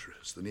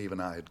dangerous than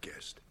even I had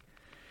guessed.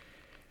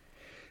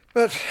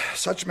 But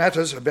such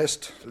matters are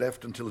best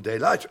left until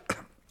daylight.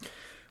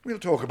 We'll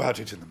talk about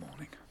it in the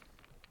morning.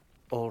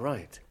 All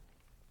right.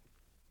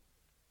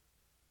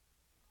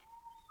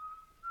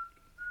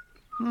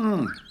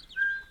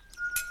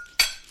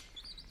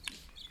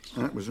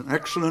 That was an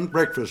excellent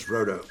breakfast,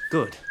 Frodo.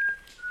 Good.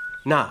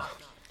 Now.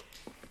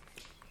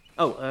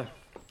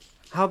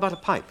 How about a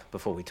pipe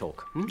before we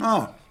talk?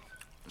 Ah,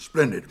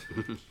 splendid.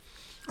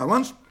 I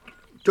once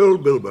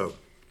told Bilbo,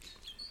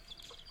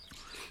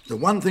 the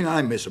one thing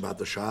I miss about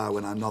the Shire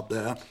when I'm not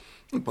there,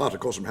 apart, of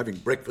course, from having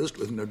breakfast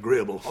with an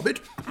agreeable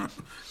hobbit,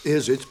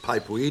 is its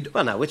pipeweed.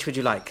 Well, now, which would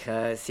you like?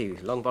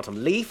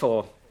 Longbottom Leaf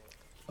or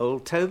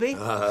Old Toby?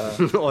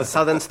 Or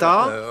Southern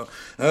Star?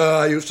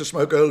 I used to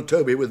smoke Old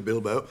Toby with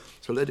Bilbo,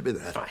 so let it be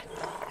that. Right.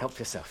 Help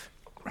yourself.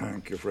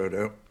 Thank you,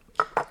 Frodo.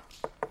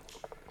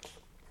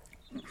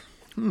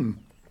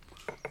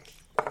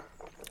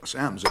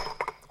 Sam's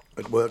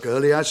at work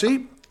early, I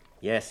see.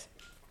 Yes.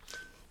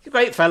 He's a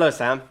great fellow,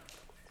 Sam.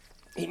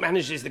 He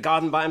manages the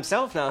garden by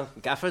himself now.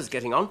 Gaffer's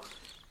getting on.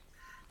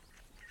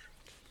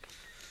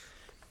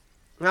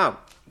 Now,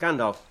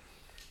 Gandalf,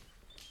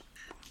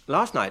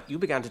 last night you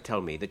began to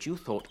tell me that you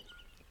thought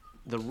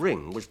the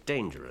ring was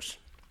dangerous.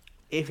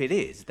 If it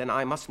is, then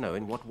I must know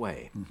in what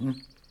way. Mm-hmm.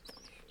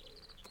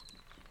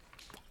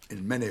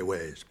 In many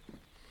ways.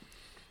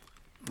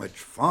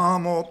 It's far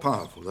more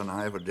powerful than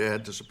I ever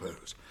dared to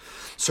suppose.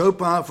 So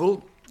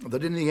powerful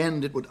that in the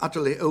end it would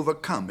utterly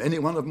overcome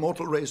anyone of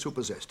mortal race who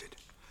possessed it.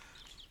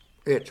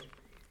 It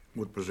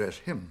would possess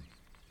him.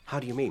 How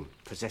do you mean,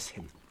 possess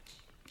him?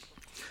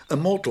 A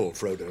mortal,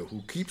 Frodo,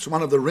 who keeps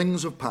one of the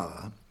rings of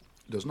power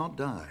does not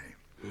die.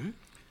 Hmm?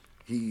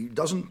 He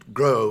doesn't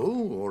grow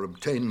or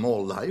obtain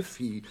more life.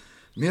 He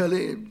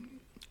merely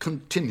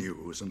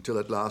continues until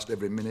at last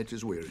every minute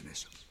is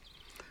weariness.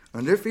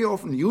 And if he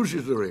often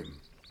uses the ring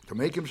to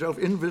make himself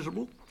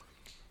invisible,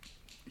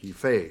 he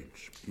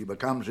fades. He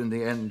becomes, in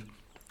the end,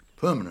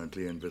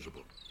 permanently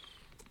invisible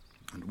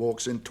and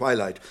walks in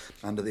twilight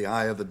under the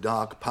eye of the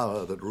dark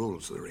power that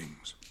rules the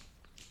rings.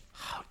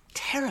 How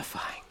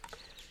terrifying.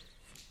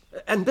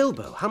 And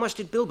Bilbo, how much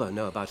did Bilbo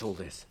know about all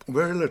this?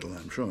 Very little,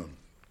 I'm sure.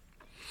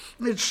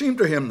 It seemed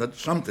to him that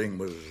something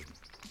was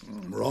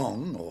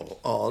wrong or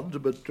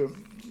odd, but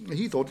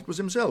he thought it was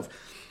himself.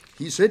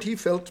 He said he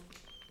felt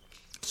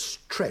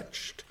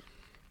stretched,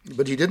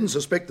 but he didn't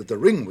suspect that the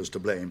ring was to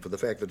blame for the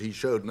fact that he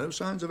showed no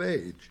signs of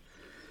age.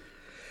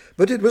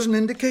 But it was an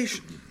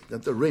indication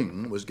that the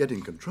ring was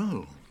getting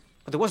control.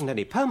 But there wasn't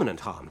any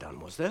permanent harm done,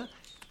 was there?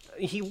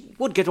 He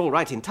would get all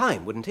right in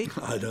time, wouldn't he?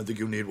 I don't think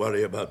you need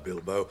worry about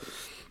Bilbo.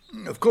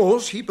 Of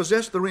course, he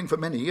possessed the ring for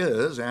many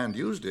years and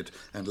used it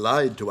and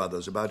lied to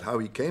others about how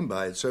he came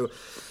by it, so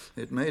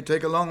it may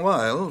take a long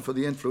while for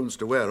the influence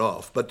to wear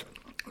off. But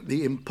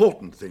the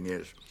important thing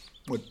is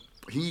that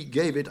he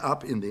gave it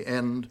up in the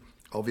end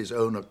of his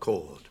own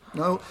accord.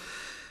 No,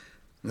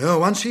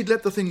 once he'd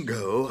let the thing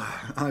go,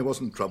 I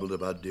wasn't troubled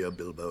about dear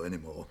Bilbo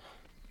anymore.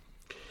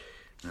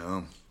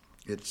 No,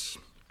 it's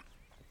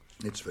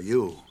for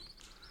you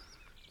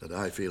that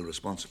I feel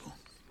responsible.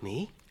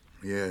 Me?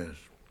 Yes.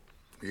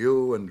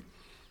 You and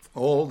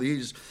all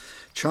these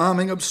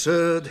charming,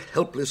 absurd,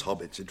 helpless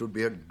hobbits. It would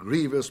be a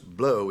grievous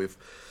blow if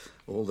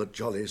all the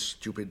jolly,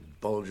 stupid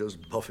Bolgers,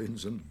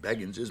 Boffins, and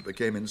Bagginses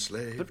became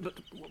enslaved. But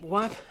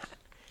what?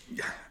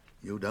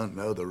 You don't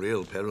know the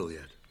real peril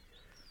yet.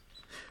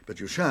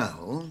 But you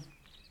shall.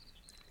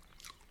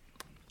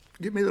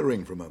 Give me the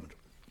ring for a moment.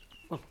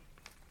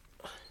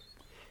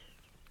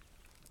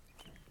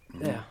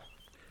 There.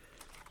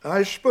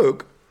 I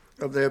spoke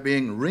of there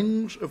being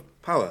rings of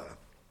power,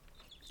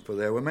 for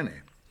there were many.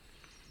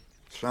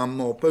 Some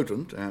more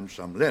potent and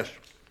some less.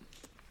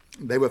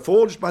 They were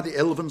forged by the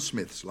elven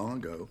smiths long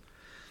ago.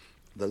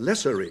 The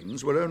lesser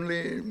rings were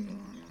only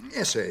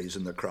essays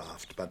in the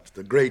craft, but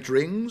the great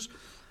rings,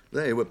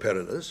 they were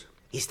perilous.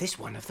 Is this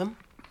one of them?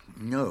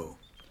 No.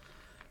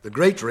 The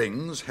great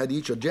rings had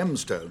each a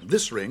gemstone.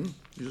 This ring,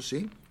 you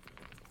see,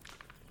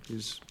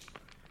 is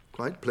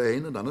quite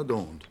plain and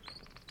unadorned.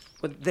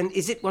 But then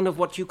is it one of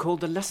what you call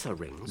the lesser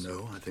rings?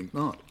 No, I think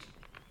not.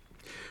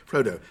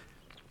 Frodo,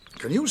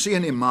 can you see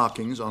any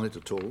markings on it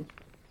at all?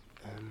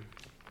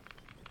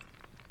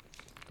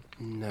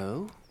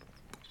 No.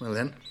 Well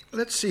then,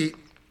 let's see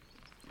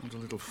what a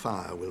little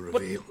fire will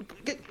reveal.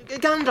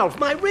 Gandalf,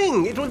 my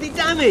ring! It will be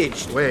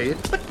damaged! Wait.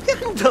 But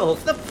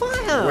Gandalf, the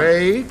fire!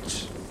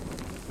 Wait.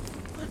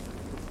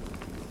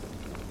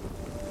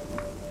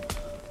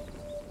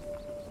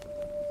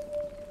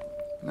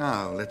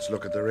 Now, let's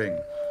look at the ring.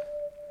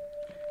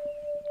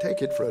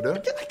 Take it,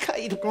 Frodo.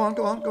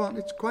 Go on.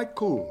 It's quite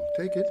cool.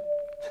 Take it.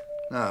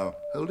 Now,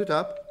 hold it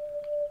up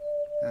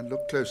and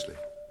look closely.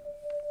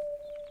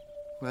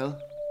 Well,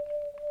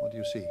 what do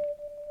you see?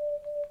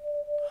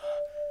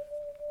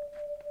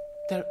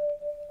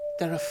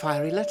 There are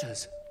fiery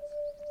letters.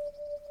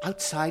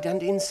 Outside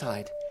and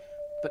inside.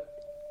 But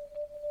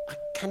I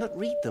cannot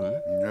read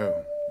them.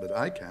 No, but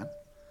I can.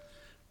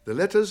 The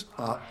letters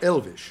are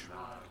Elvish,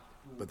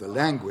 but the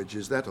language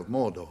is that of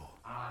Mordor.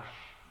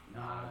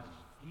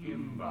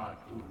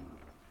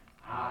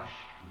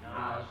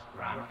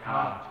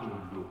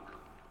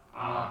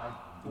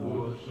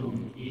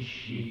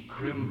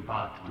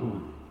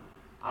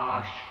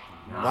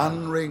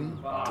 One ring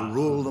to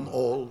rule them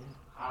all.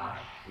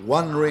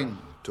 One ring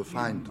to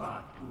find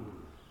them,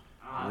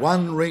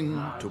 one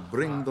ring to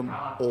bring them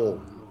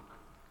all,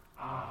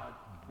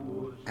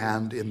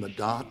 and in the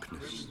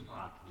darkness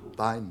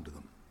bind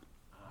them.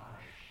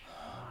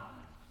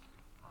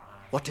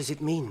 What does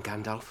it mean,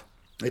 Gandalf?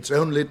 It's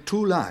only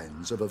 2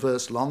 lines of a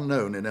verse long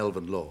known in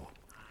elven lore.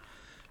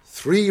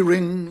 3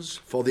 rings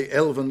for the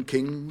elven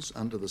kings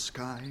under the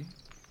sky,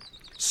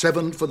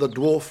 7 for the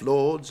dwarf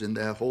lords in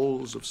their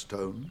halls of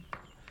stone,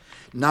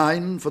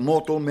 9 for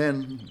mortal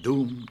men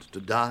doomed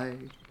to die,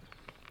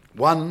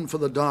 1 for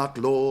the Dark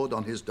Lord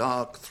on his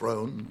dark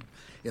throne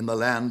in the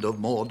land of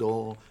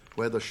Mordor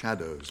where the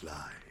shadows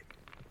lie.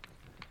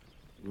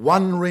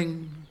 1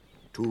 ring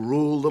to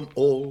rule them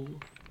all,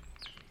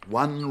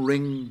 1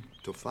 ring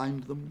to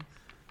find them,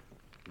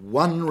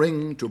 1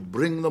 ring to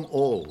bring them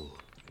all,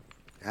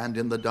 and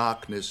in the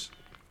darkness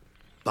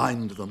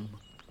bind them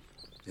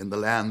in the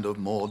land of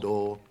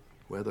Mordor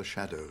where the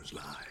shadows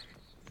lie.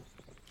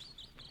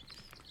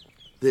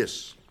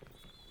 This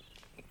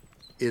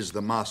is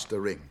the Master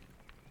Ring,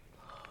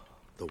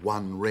 the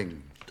 1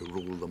 ring to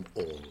rule them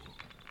all.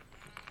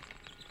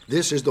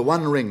 This is the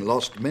 1 ring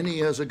lost many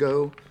years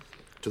ago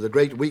to the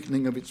great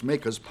weakening of its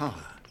maker's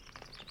power.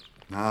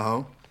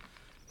 Now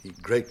he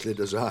greatly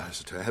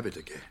desires to have it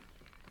again,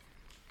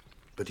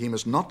 but he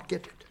must not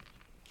get it.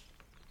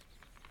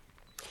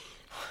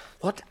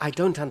 What I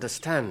don't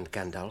understand,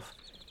 Gandalf,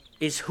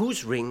 is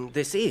whose ring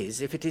this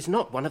is if it is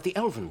not one of the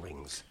elven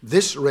rings.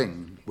 This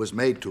ring was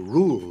made to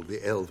rule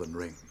the elven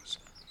rings.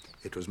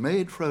 It was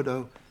made,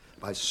 Frodo,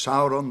 by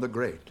Sauron the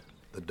Great,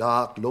 the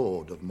Dark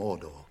Lord of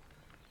Mordor.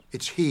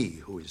 It's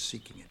he who is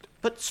seeking it.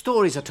 But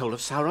stories are told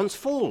of Sauron's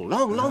fall,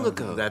 long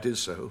ago. That is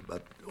so,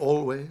 but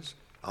always,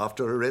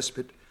 after a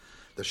respite,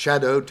 the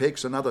shadow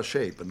takes another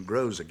shape and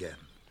grows again.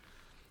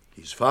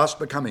 He's fast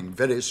becoming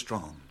very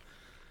strong,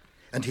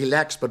 and he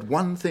lacks but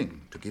 1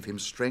 thing to give him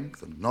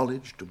strength and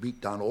knowledge to beat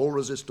down all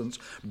resistance,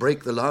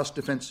 break the last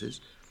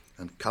defenses,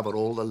 and cover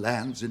all the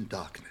lands in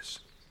darkness.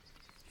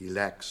 He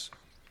lacks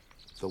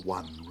the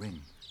 1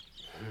 ring.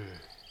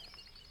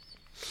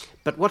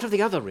 But what of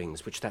the other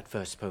rings which that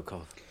verse spoke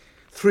of?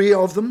 3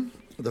 of them,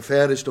 the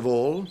fairest of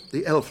all,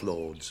 the elf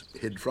lords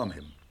hid from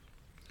him.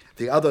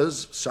 The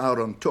others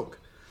Sauron took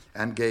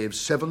and gave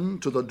 7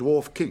 to the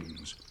dwarf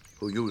kings,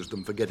 who used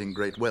them for getting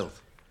great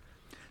wealth.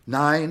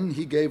 9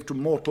 he gave to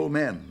mortal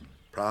men,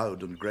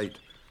 proud and great,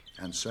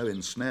 and so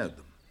ensnared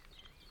them.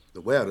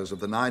 The wearers of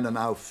the 9 are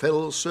now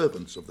fell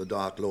servants of the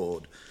Dark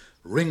Lord,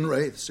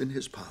 ring-wraiths in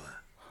his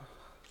power.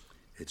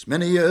 It's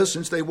many years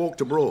since they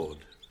walked abroad,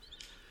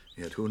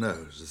 yet who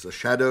knows, as the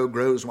shadow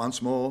grows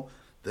once more,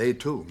 they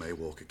too may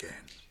walk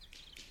again.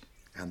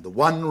 And the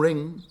 1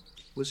 ring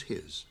was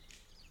his.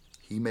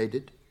 He made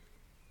it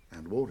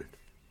and wore it.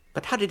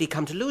 But how did he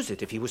come to lose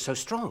it if he was so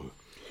strong?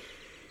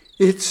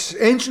 It's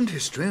ancient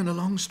history and a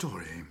long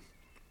story.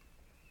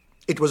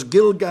 It was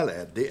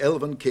Gil-galad, the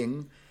elven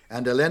king,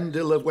 and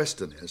Elendil of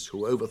Westerness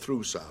who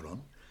overthrew Sauron,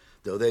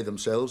 though they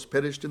themselves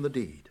perished in the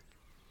deed.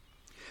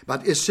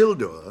 But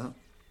Isildur,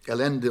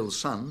 Elendil's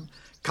son,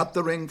 cut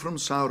the ring from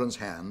Sauron's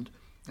hand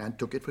and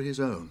took it for his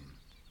own.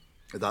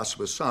 Thus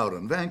was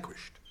Sauron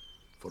vanquished,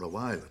 for a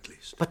while at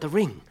least. But the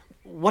ring,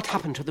 what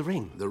happened to the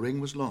ring? The ring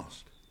was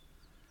lost.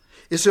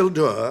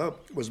 Isildur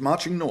was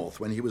marching north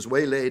when he was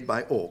waylaid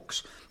by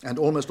orcs, and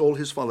almost all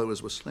his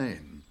followers were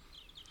slain.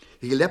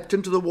 He leapt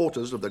into the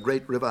waters of the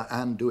great river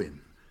Anduin,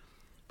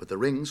 but the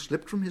ring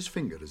slipped from his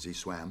finger as he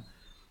swam,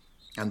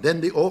 and then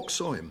the orcs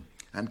saw him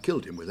and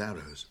killed him with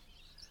arrows.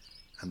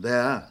 And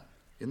there,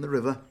 in the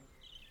river,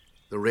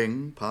 the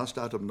ring passed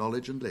out of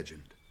knowledge and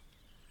legend.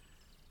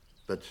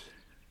 But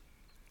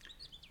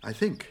I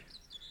think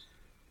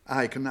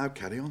I can now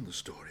carry on the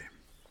story.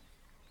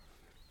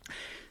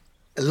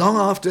 Long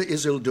after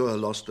Isildur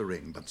lost the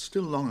ring, but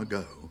still long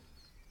ago,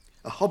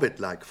 a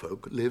hobbit-like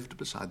folk lived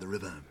beside the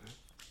river.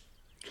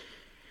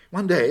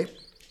 One day,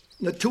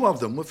 the 2 of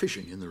them were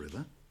fishing in the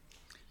river.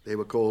 They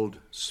were called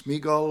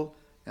Smeagol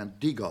and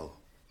Deagol,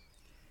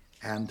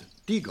 and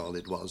Deagol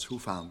it was who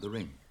found the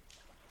ring.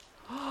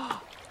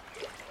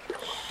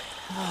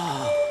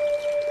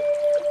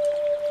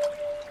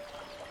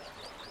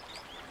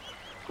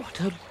 What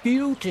a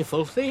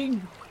beautiful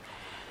thing.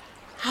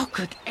 How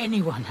could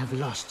anyone have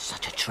lost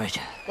such a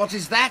treasure? What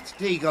is that,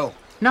 Deagle?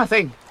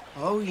 Nothing.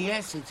 Oh,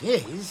 yes, it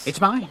is.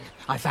 It's mine.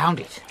 I found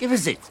it. Give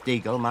us it,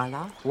 Deagle, my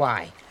love.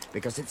 Why?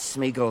 Because it's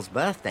Smeagol's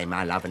birthday,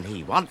 my love, and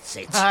he wants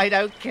it. I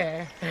don't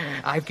care.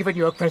 I've given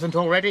you a present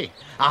already.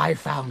 I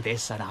found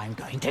this and I'm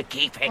going to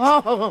keep it.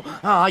 Oh,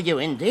 are you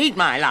indeed,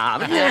 my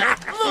love?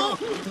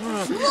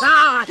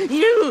 Ah,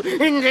 you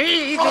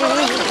indeed.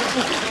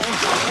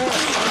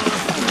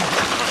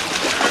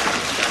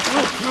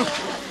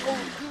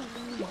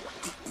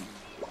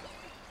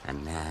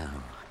 And now,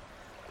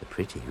 the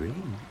pretty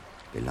ring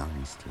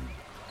belongs to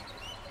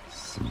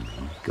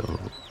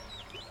Smeagol.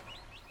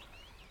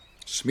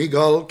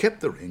 Smeagol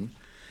kept the ring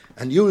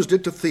and used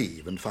it to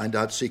thieve and find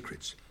out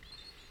secrets.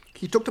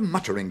 He took to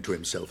muttering to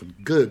himself and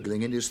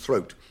gurgling in his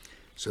throat,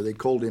 so they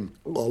called him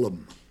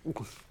Gollum.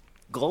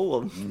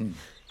 Gollum?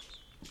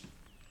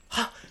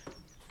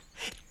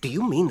 Do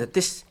you mean that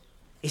this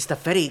is the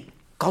very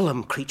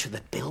Gollum creature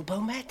that Bilbo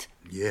met?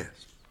 Yes.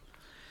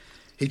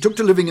 He took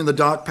to living in the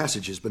dark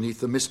passages beneath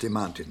the misty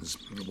mountains,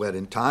 where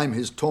in time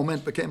his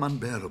torment became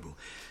unbearable.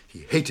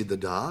 He hated the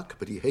dark,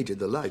 but he hated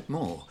the light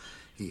more.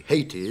 He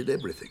hated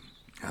everything,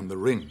 and the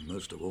ring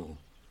most of all.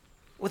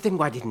 Well, then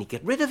why didn't he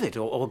get rid of it,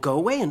 or go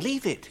away and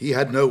leave it? He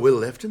had no will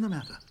left in the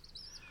matter.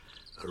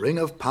 A ring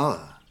of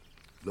power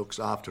looks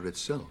after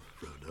itself,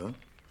 Frodo.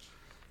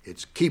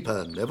 Its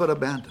keeper never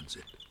abandons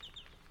it.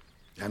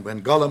 And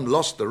when Gollum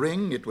lost the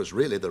ring, it was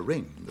really the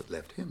ring that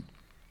left him.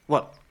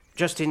 What,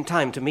 just in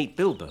time to meet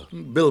Bilbo?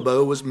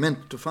 Bilbo was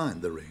meant to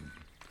find the ring,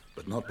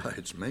 but not by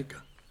its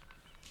maker.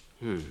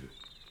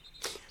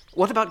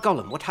 What about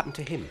Gollum? What happened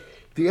to him?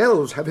 The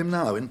elves have him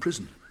now in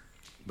prison,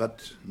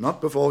 but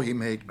not before he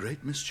made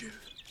great mischief.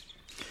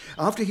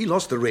 After he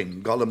lost the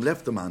ring, Gollum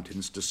left the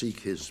mountains to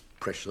seek his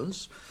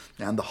precious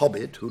and the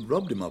hobbit who'd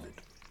robbed him of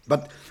it.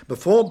 But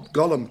before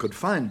Gollum could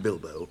find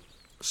Bilbo,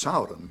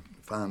 Sauron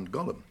found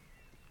Gollum.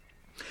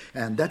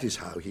 And that is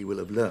how he will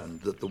have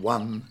learned that the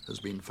One has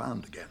been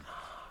found again.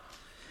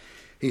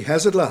 He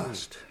has at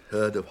last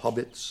heard of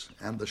hobbits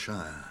and the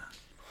Shire.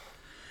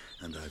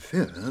 And I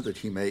fear that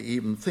he may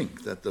even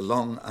think that the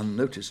long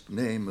unnoticed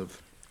name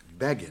of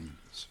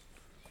Baggins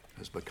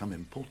has become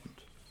important.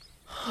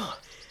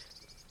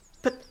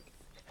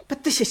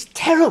 But this is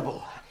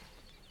terrible.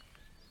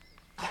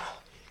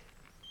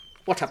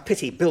 What a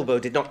pity Bilbo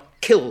did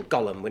not kill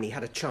Gollum when he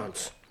had a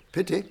chance.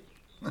 Pity?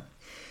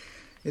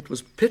 It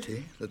was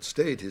pity that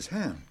stayed his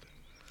hand.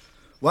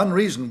 One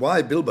reason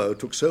why Bilbo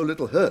took so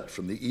little hurt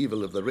from the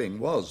evil of the ring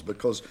was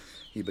because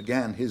he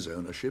began his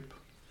ownership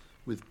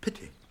with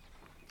pity.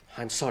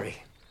 I'm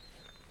sorry,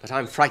 but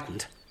I'm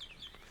frightened,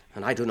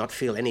 and I do not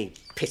feel any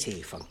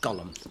pity for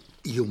Gollum.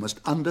 You must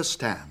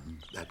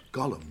understand that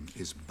Gollum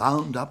is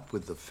bound up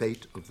with the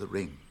fate of the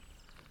ring.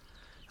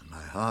 And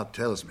my heart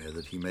tells me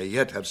that he may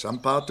yet have some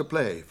part to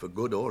play, for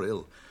good or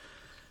ill.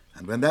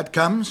 And when that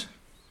comes,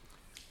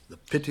 the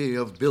pity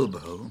of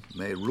Bilbo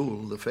may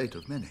rule the fate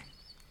of many.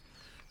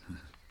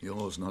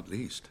 Yours not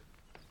least.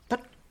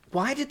 But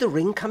why did the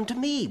ring come to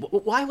me?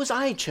 Why was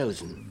I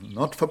chosen?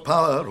 Not for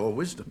power or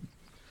wisdom,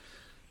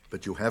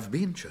 but you have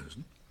been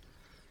chosen,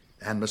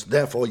 and must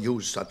therefore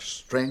use such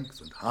strength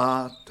and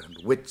heart and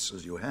wits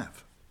as you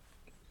have.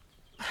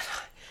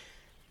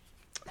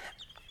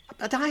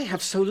 But I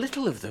have so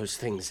little of those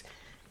things.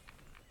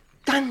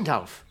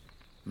 Gandalf,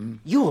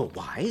 you're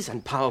wise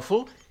and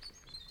powerful.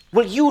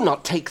 Will you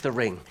not take the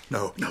ring?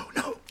 No.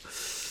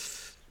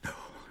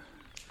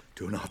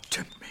 Do not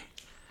tempt me.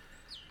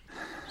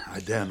 I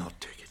dare not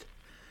take it.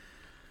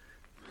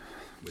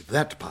 With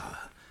that power,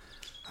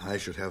 I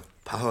should have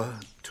power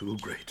too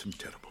great and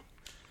terrible.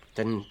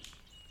 Then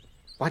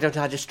why don't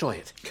I destroy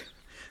it?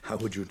 How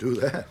would you do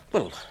that?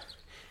 Well,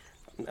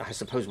 I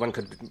suppose one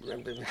could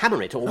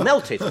hammer it or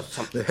melt it or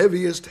something. The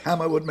heaviest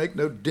hammer would make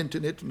no dint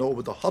in it, nor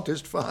would the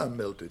hottest fire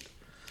melt it.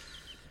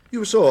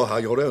 You saw how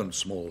your own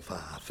small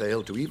fire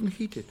failed to even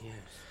heat it. Yes.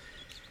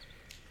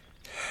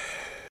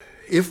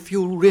 If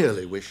you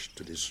really wish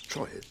to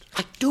destroy it...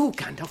 I do,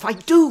 Gandalf, I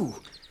do.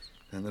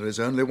 Then there is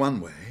only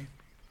one way.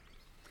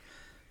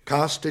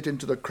 Cast it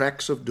into the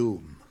cracks of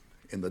doom,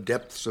 in the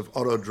depths of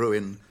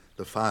Orodruin,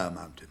 the Fire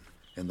Mountain,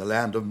 in the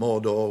land of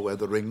Mordor where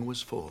the ring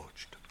was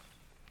forged.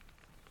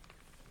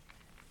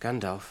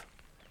 Gandalf,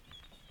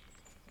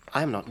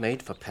 I am not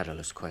made for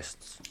perilous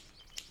quests.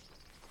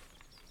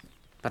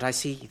 But I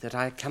see that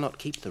I cannot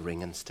keep the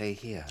ring and stay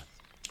here.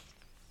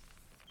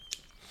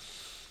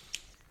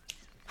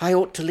 I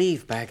ought to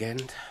leave Bag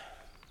End,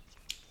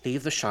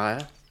 leave the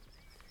Shire,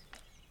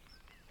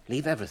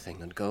 leave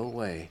everything and go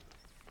away.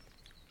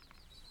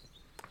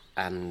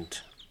 And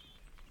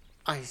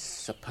I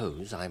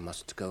suppose I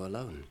must go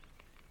alone.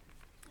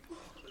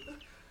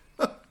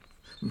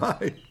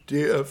 My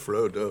dear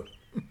Frodo,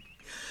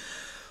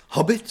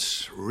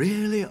 hobbits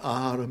really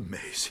are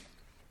amazing.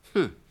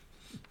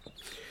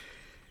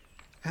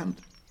 And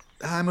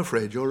I'm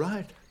afraid you're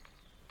right.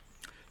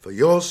 For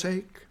your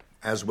sake,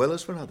 as well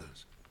as for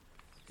others,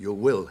 you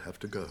will have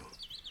to go.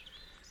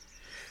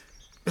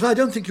 But I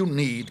don't think you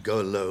need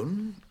go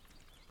alone.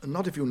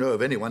 Not if you know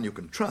of anyone you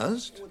can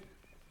trust.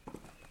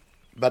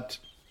 But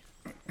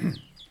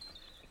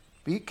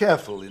be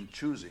careful in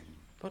choosing.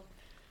 What?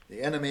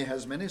 The enemy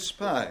has many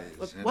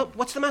spies.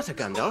 What's the matter,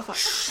 Gandalf?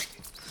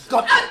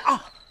 Stop!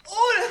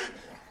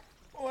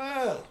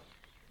 Well,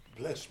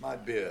 bless my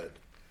beard.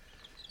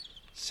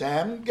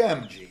 Sam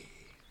Gamgee.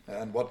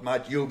 And what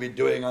might you be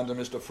doing under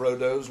Mr.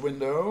 Frodo's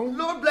window?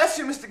 Lord bless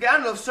you, Mr.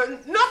 Gandalf, sir.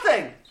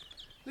 Nothing!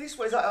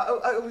 Leastways,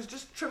 I was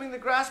just trimming the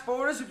grass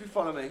borders, if you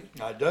follow me.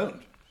 I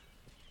don't.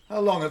 How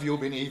long have you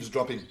been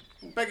eavesdropping?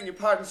 Begging your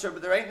pardon, sir,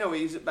 but there ain't no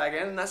eaves at Bag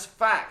End, and that's a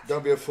fact.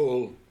 Don't be a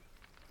fool.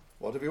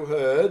 What have you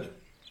heard?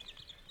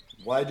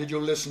 Why did you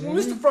listen?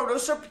 Mr. Frodo,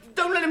 sir,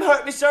 don't let him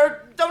hurt me,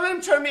 sir. Don't let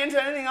him turn me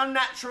into anything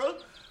unnatural.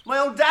 My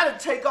old dad'd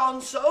take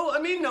on so. I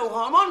mean no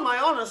harm, on my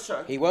honour,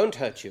 sir. He won't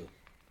hurt you.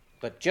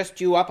 But just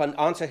you up and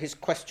answer his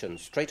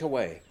questions straight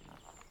away.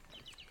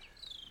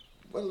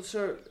 Well,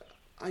 sir,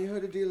 I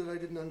heard a deal that I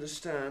didn't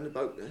understand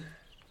about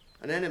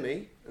an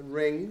enemy, and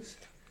rings,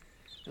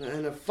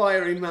 and a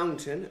fiery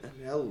mountain,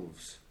 and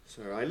elves,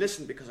 sir. I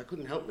listened because I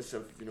couldn't help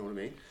myself, if you know what I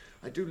mean.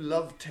 I do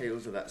love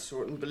tales of that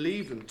sort, and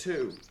believe them,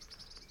 too.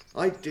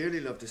 I'd dearly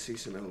love to see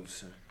some elves,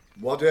 sir.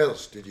 What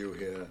else did you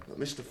hear? That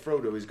Mr.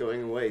 Frodo is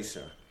going away,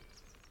 sir.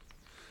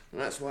 And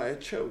that's why I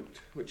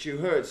choked, which you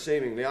heard,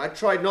 seemingly. I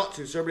tried not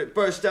to, sir, but it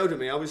burst out of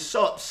me. I was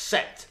so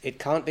upset. It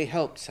can't be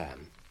helped,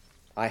 Sam.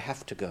 I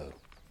have to go.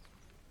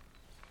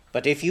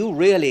 But if you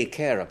really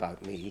care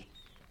about me,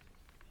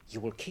 you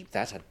will keep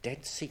that a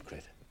dead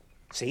secret.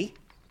 See?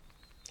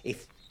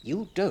 If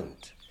you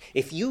don't,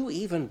 if you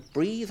even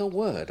breathe a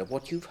word of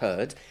what you've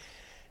heard,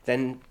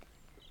 then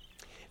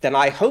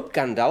I hope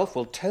Gandalf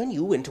will turn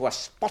you into a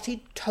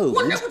spotted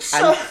toad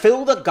and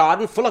fill the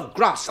garden full of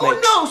grass snakes.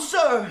 Oh, no,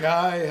 sir!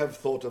 I have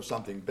thought of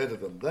something better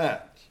than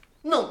that.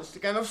 No, Mr.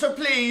 Gandalf, sir,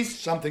 please.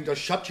 Something to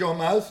shut your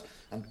mouth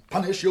and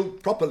punish you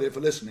properly for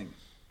listening.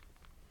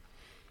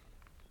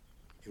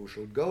 You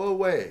shall go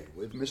away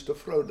with Mr.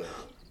 Frodo.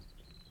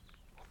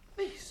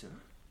 Me, sir?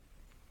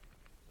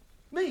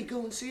 Me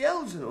go and see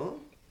elves and all?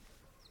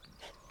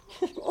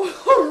 Oh,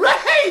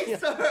 hooray,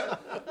 sir!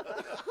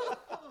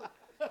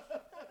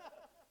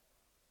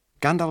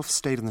 Gandalf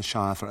stayed in the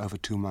Shire for over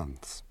 2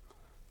 months.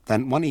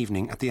 Then one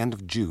evening at the end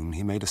of June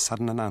he made a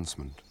sudden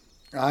announcement.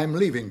 I'm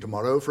leaving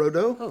tomorrow,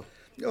 Frodo. Oh.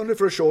 Only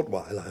for a short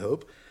while, I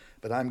hope.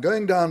 But I'm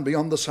going down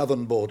beyond the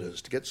southern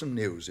borders to get some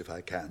news if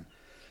I can.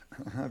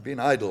 I've been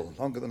idle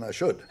longer than I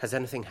should. Has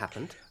anything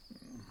happened?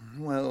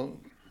 Well,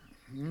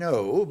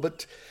 no,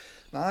 but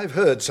I've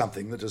heard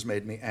something that has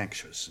made me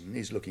anxious and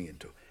needs looking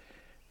into.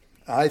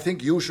 I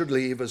think you should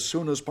leave as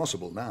soon as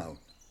possible now.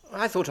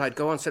 I thought I'd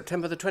go on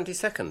September the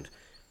 22nd.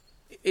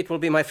 It will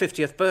be my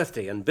 50th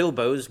birthday and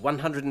Bilbo's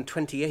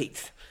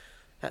 128th.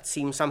 That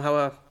seems somehow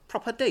a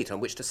proper date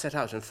on which to set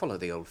out and follow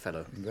the old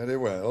fellow. Very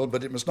well,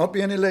 but it must not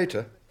be any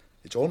later.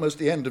 It's almost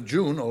the end of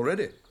June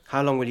already.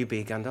 How long will you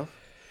be, Gandalf?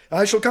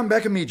 I shall come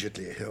back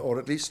immediately, or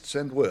at least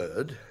send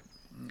word.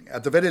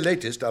 At the very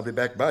latest, I'll be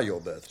back by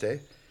your birthday.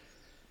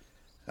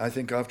 I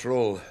think, after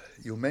all,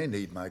 you may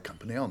need my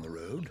company on the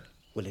road.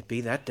 Will it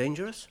be that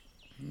dangerous?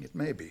 It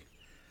may be.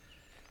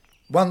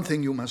 One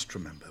thing you must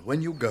remember.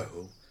 When you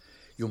go,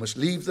 you must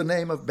leave the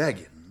name of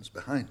Baggins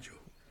behind you.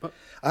 But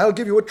I'll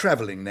give you a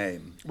travelling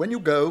name. When you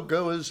go,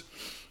 go as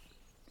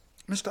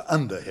Mr.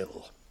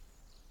 Underhill.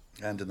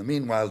 And in the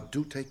meanwhile,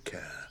 do take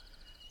care.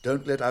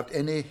 Don't let out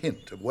any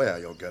hint of where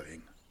you're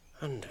going.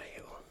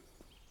 Underhill.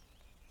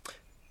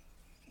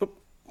 But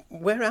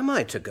where am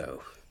I to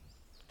go?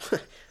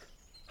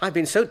 I've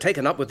been so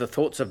taken up with the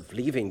thoughts of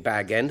leaving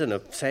Bag End and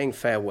of saying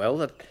farewell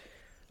that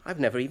I've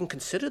never even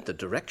considered the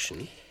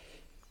direction.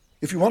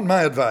 If you want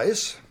my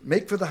advice,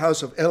 make for the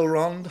house of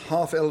Elrond,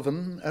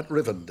 half-elven, at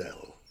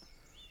Rivendell.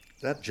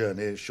 That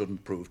journey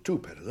shouldn't prove too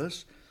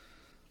perilous,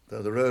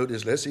 though the road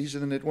is less easy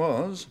than it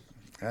was,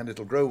 and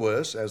it'll grow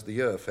worse as the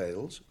year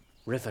fails.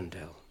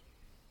 Rivendell.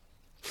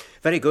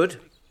 Very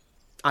good.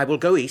 I will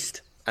go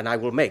east, and I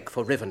will make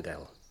for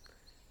Rivendell.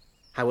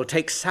 I will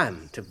take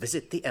Sam to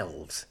visit the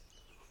elves.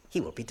 He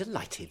will be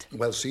delighted.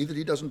 Well, see that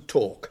he doesn't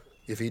talk.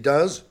 If he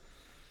does,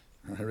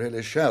 I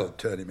really shall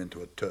turn him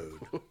into a toad.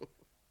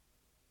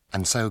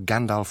 And so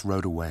Gandalf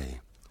rode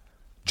away,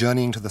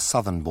 journeying to the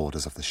southern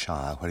borders of the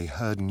Shire, where he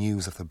heard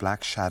news of the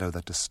black shadow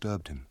that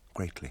disturbed him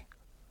greatly.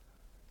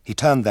 He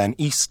turned then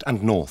east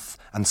and north,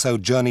 and so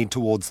journeyed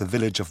towards the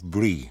village of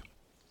Bree.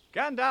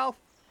 Gandalf!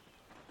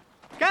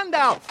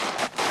 Gandalf!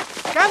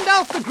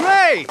 Gandalf the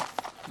Grey!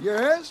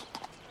 Yes?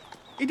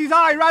 It is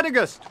I,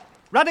 Radagast!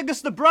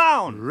 Radagast the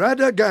Brown!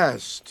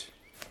 Radagast!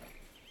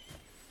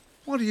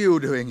 What are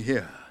you doing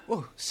here?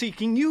 Oh,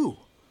 seeking you.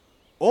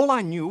 All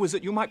I knew was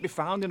that you might be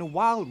found in a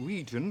wild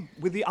region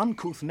with the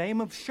uncouth name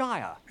of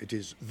Shire. It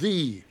is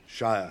the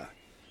Shire,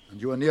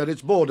 and you are near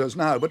its borders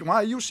now. But why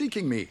are you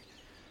seeking me?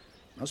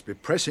 Must be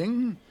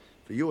pressing,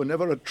 for you are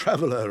never a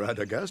traveller,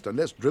 Radagast,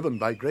 unless driven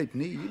by great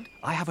need.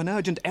 I have an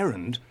urgent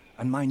errand,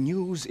 and my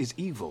news is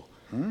evil.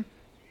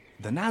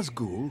 The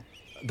Nazgul,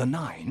 the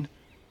Nine,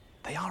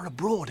 they are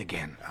abroad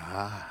again.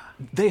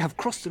 They have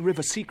crossed the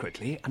river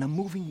secretly and are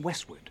moving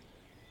westward.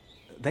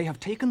 They have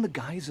taken the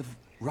guise of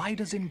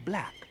riders in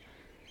black.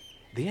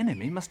 The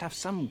enemy must have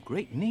some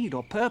great need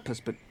or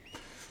purpose, but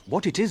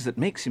what it is that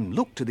makes him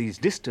look to these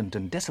distant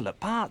and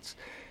desolate parts,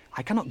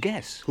 I cannot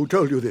guess. Who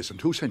told you this,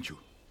 and who sent you?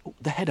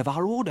 The head of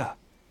our order,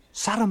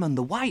 Saruman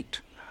the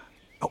White.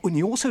 And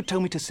he also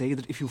told me to say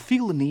that if you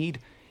feel the need,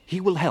 he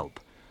will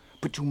help.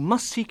 But you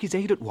must seek his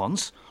aid at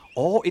once,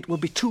 or it will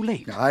be too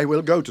late. I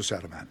will go to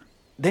Saruman.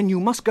 Then you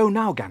must go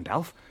now,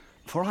 Gandalf,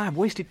 for I have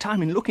wasted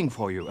time in looking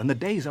for you, and the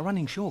days are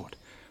running short.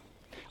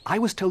 I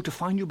was told to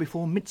find you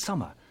before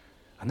midsummer,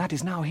 and that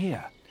is now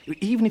here.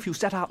 Even if you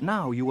set out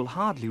now, you will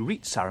hardly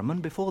reach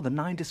Saruman before the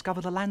Nine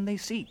discover the land they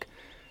seek.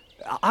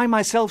 I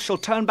myself shall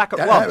turn back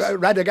at once.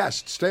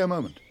 Radagast, stay a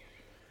moment.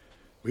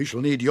 We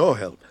shall need your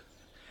help,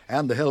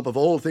 and the help of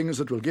all things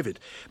that will give it.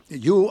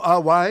 You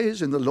are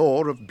wise in the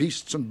lore of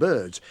beasts and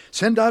birds.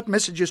 Send out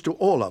messages to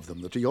all of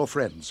them that are your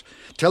friends.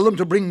 Tell them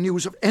to bring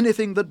news of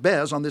anything that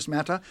bears on this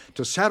matter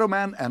to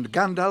Saruman and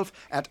Gandalf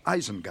at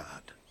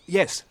Isengard.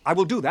 Yes, I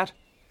will do that.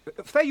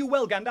 Fare you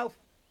well, Gandalf.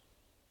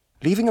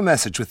 Leaving a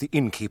message with the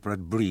innkeeper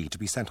at Bree to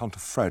be sent on to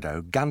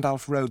Frodo,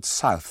 Gandalf rode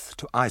south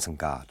to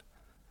Isengard,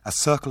 a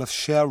circle of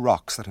sheer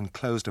rocks that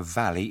enclosed a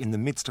valley in the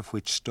midst of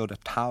which stood a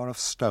tower of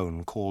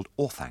stone called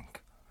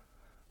Orthanc.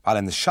 While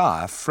in the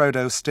Shire,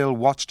 Frodo still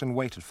watched and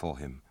waited for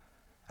him,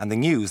 and the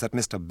news that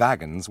Mr.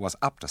 Baggins was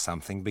up to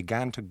something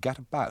began to get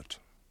about.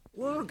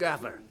 Well,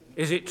 Gaffer,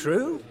 is it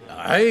true?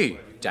 Aye,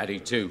 Daddy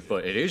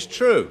Two-Foot, it is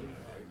true.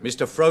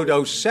 Mr.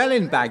 Frodo's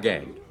selling Bag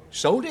End.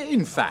 Sold it,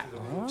 in fact,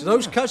 to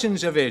those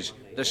cousins of his,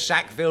 the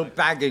Sackville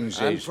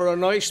Bagginses. And for a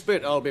nice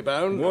bit, I'll be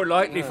bound. More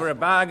likely for a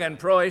bag and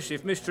price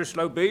if Mistress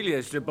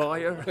Lobelia's the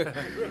buyer.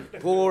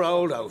 Poor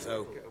old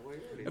Otho.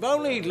 If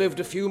only he'd lived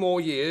a few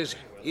more years,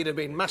 he'd have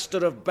been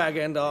master of Bag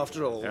End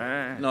after all.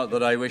 Not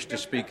that I wish to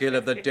speak ill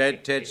of the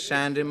dead Ted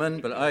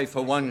Sandyman, but I,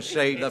 for one,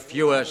 say the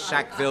fewer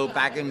Sackville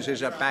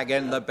Bagginses at Bag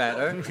End, the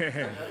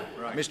better.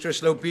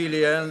 Mistress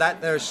Lobelia and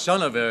that there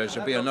son of hers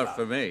would be enough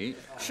for me.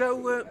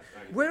 So,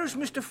 where's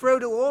Mr.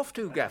 Frodo off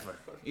to, Gaffer?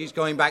 He's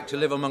going back to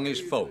live among his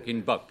folk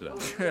in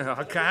Buckland.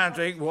 I can't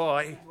think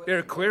why.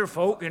 They're queer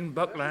folk in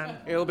Buckland.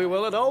 He'll be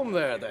well at home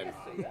there, then.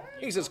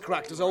 He's as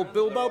cracked as old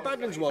Bilbo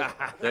Baggins was.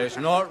 There's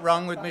naught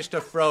wrong with Mr.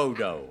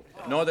 Frodo,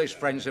 nor there's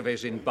friends of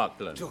his in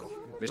Buckland.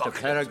 Mr.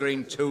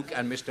 Peregrine Took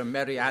and Mr.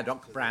 Merry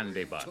Haddock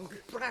Brandybuck.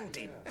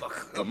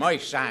 Brandybuck? But my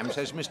Sam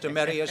says Mr.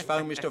 Merry has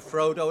found Mr.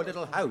 Frodo a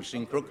little house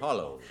in Crook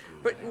Hollow.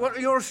 But what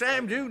will your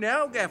Sam do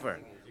now, Gaffer?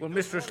 Will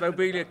Mistress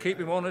Lobelia keep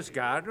him on as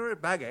gardener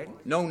at Bag End?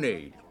 No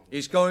need.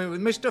 He's going with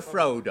Mr.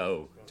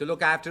 Frodo to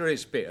look after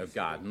his bit of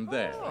garden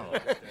there.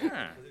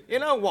 You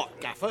know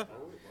what, Gaffer?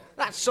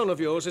 That son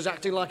of yours is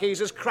acting like he's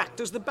as cracked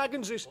as the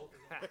Bagginses.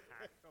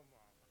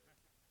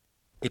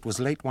 It was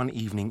late one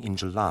evening in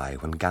July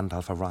when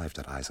Gandalf arrived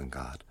at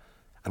Isengard,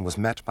 and was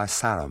met by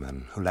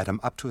Saruman, who led him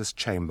up to his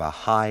chamber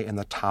high in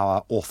the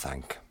tower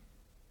Orthanc.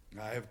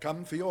 I have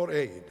come for your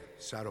aid,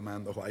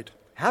 Saruman the White.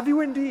 Have you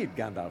indeed,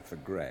 Gandalf the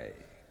Grey?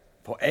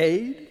 For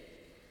aid?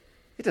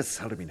 It has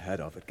seldom been heard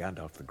of that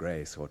Gandalf the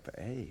Grey sought for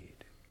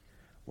aid.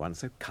 One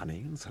so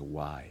cunning and so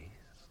wise,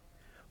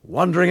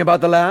 wandering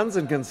about the lands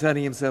and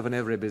concerning himself in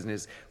every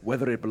business,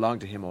 whether it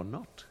belonged to him or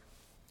not.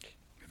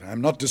 If I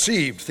am not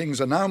deceived,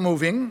 things are now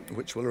moving,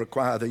 which will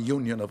require the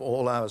union of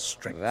all our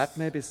strength. That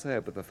may be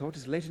so, but the thought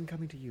is late in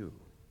coming to you.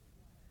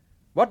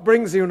 What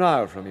brings you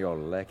now from your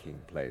lurking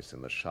place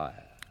in the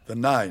Shire? The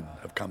Nine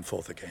have come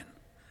forth again.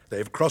 They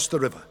have crossed the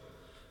river,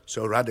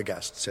 so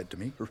Radagast said to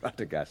me.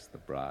 Radagast the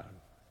Brown,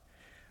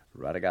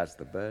 Radagast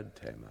the bird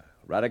tamer,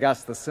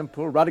 Radagast the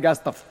simple,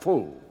 Radagast the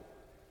fool.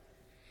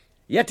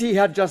 Yet he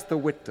had just the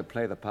wit to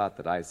play the part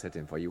that I set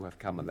him, for you have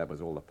come, and that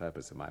was all the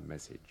purpose of my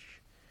message.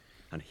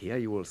 And here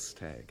you will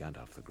stay,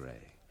 Gandalf the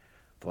Grey,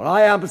 for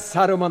I am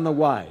Saruman the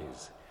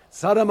Wise,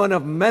 Saruman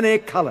of many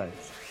colors.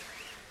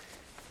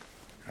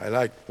 I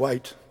like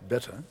white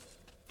better.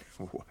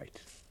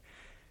 White.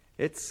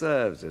 It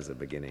serves as a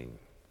beginning.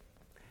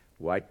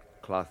 White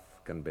cloth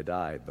can be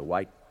dyed, the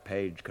white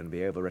page can be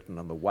overwritten,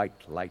 and the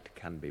white light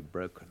can be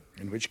broken.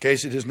 In which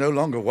case it is no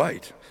longer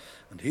white,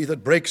 and he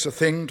that breaks a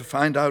thing to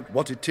find out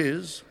what it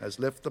is has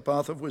left the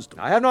path of wisdom.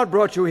 I have not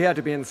brought you here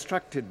to be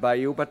instructed by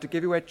you, but to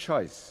give you a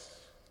choice.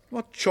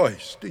 What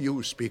choice do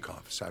you speak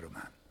of,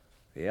 Saruman?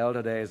 The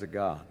elder days are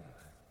gone.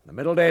 The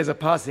middle days are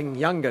passing,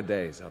 younger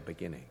days are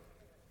beginning.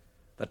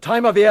 The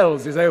time of the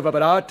elves is over,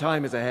 but our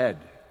time is ahead.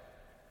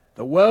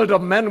 The world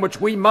of men which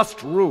we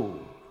must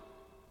rule.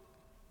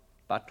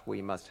 But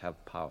we must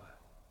have power.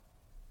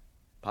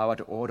 Power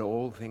to order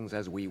all things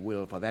as we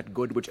will for that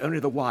good which only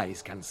the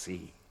wise can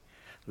see.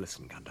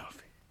 Listen, Gandalf,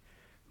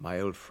 my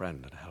old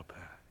friend and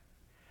helper.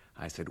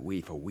 I said we,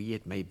 for we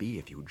it may be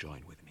if you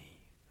join with me.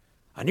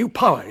 A new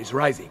power is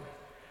rising.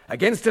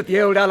 Against it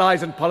the old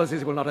allies and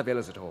policies will not avail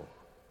us at all.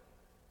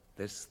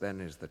 This,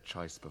 then, is the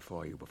choice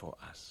before you, before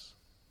us.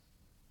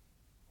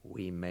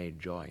 We may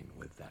join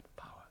with that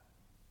power.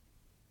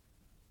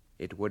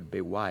 It would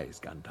be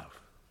wise, Gandalf.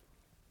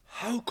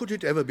 How could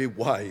it ever be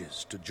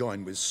wise to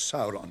join with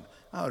Sauron,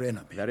 our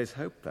enemy? There is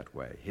hope that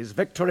way. His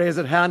victory is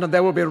at hand, and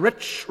there will be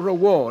rich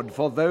reward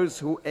for those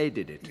who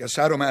aided it. Yes,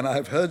 Saruman, I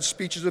have heard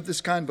speeches of this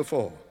kind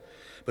before,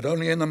 but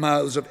only in the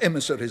mouths of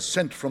emissaries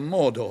sent from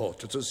Mordor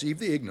to deceive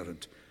the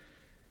ignorant.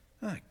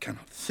 I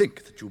cannot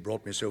think that you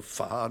brought me so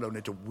far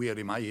only to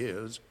weary my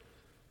ears.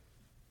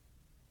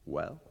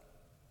 Well,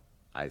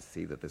 I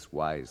see that this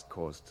wise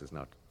course does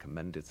not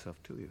commend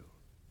itself to you.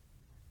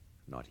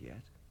 Not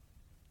yet.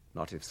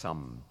 Not if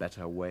some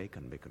better way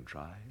can be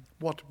contrived.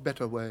 What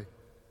better way?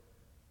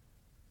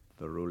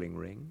 The ruling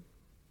ring.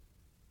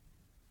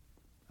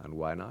 And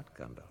why not,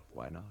 Gandalf?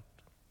 Why not?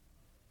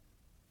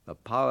 The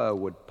power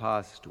would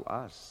pass to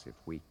us if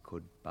we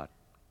could but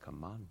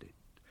command it.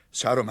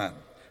 Saruman,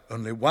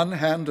 only one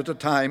hand at a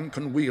time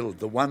can wield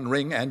the one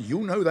ring, and you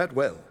know that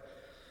well.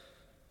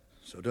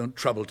 So don't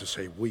trouble to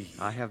say we.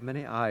 I have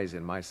many eyes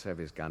in my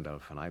service,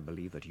 Gandalf, and I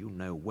believe that you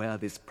know where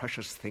this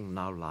precious thing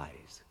now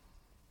lies.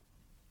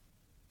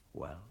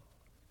 Well,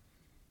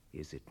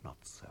 is it not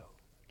so?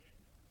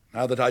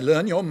 Now that I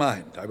learn your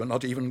mind, I will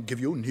not even give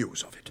you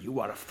news of it. You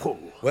are a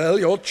fool. Well,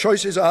 your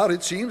choices are,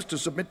 it seems, to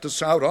submit to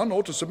Sauron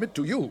or to submit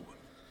to you.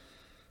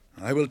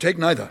 I will take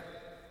neither.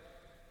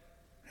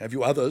 Have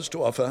you others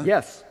to offer?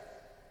 Yes.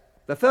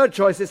 The third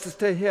choice is to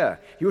stay here.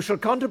 You shall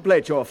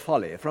contemplate your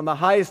folly from the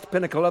highest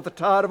pinnacle of the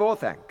Tower of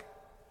Orthanc.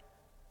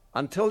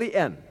 Until the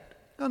end.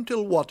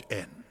 Until what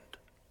end?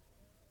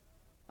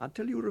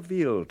 Until you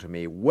reveal to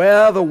me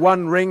where the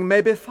One Ring may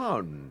be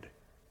found.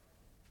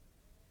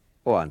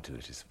 Or until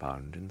it is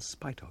found in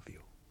spite of you.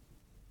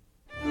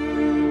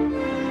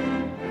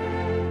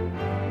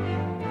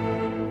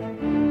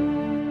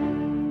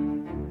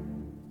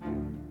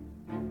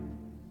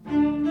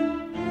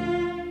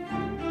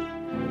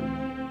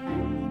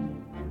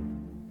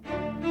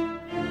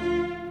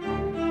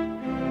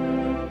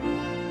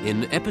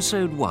 In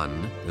Episode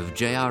 1 of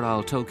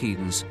J.R.R.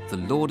 Tolkien's The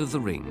Lord of the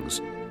Rings,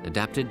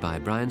 adapted by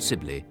Brian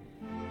Sibley,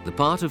 the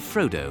part of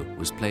Frodo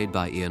was played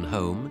by Ian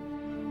Holm,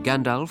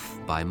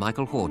 Gandalf by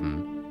Michael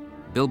Hordern,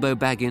 Bilbo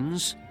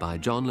Baggins by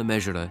John Le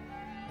Mesurier,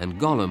 and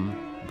Gollum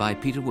by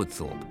Peter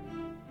Woodthorpe.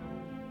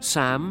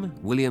 Sam,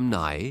 William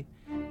Nye,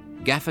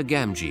 Gaffer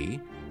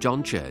Gamgee,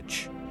 John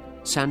Church,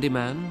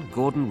 Sandyman,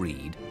 Gordon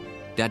Reed,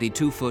 Daddy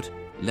Twofoot,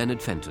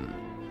 Leonard Fenton.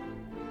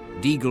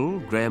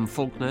 Deagle, Graham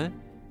Faulkner,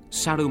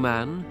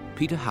 Saruman,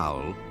 Peter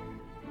Howell,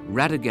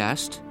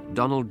 Radagast,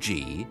 Donald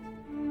G.,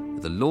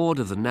 the Lord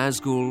of the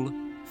Nazgul,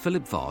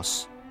 Philip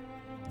Voss,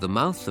 the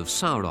Mouth of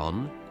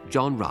Sauron,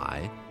 John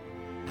Rye,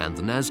 and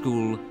the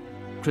Nazgul,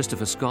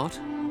 Christopher Scott,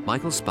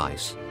 Michael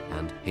Spice,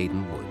 and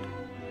Hayden Wood.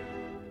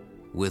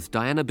 With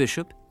Diana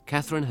Bishop,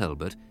 Catherine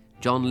Hilbert,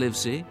 John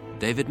Livesey,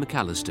 David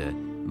McAllister,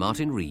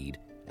 Martin Reed,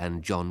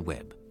 and John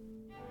Webb.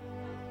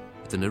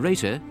 The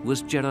narrator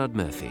was Gerard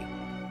Murphy.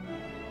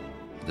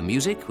 The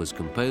music was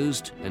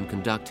composed and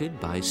conducted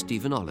by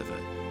Stephen Oliver.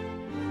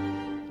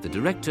 The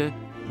director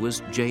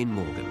was Jane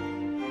Morgan.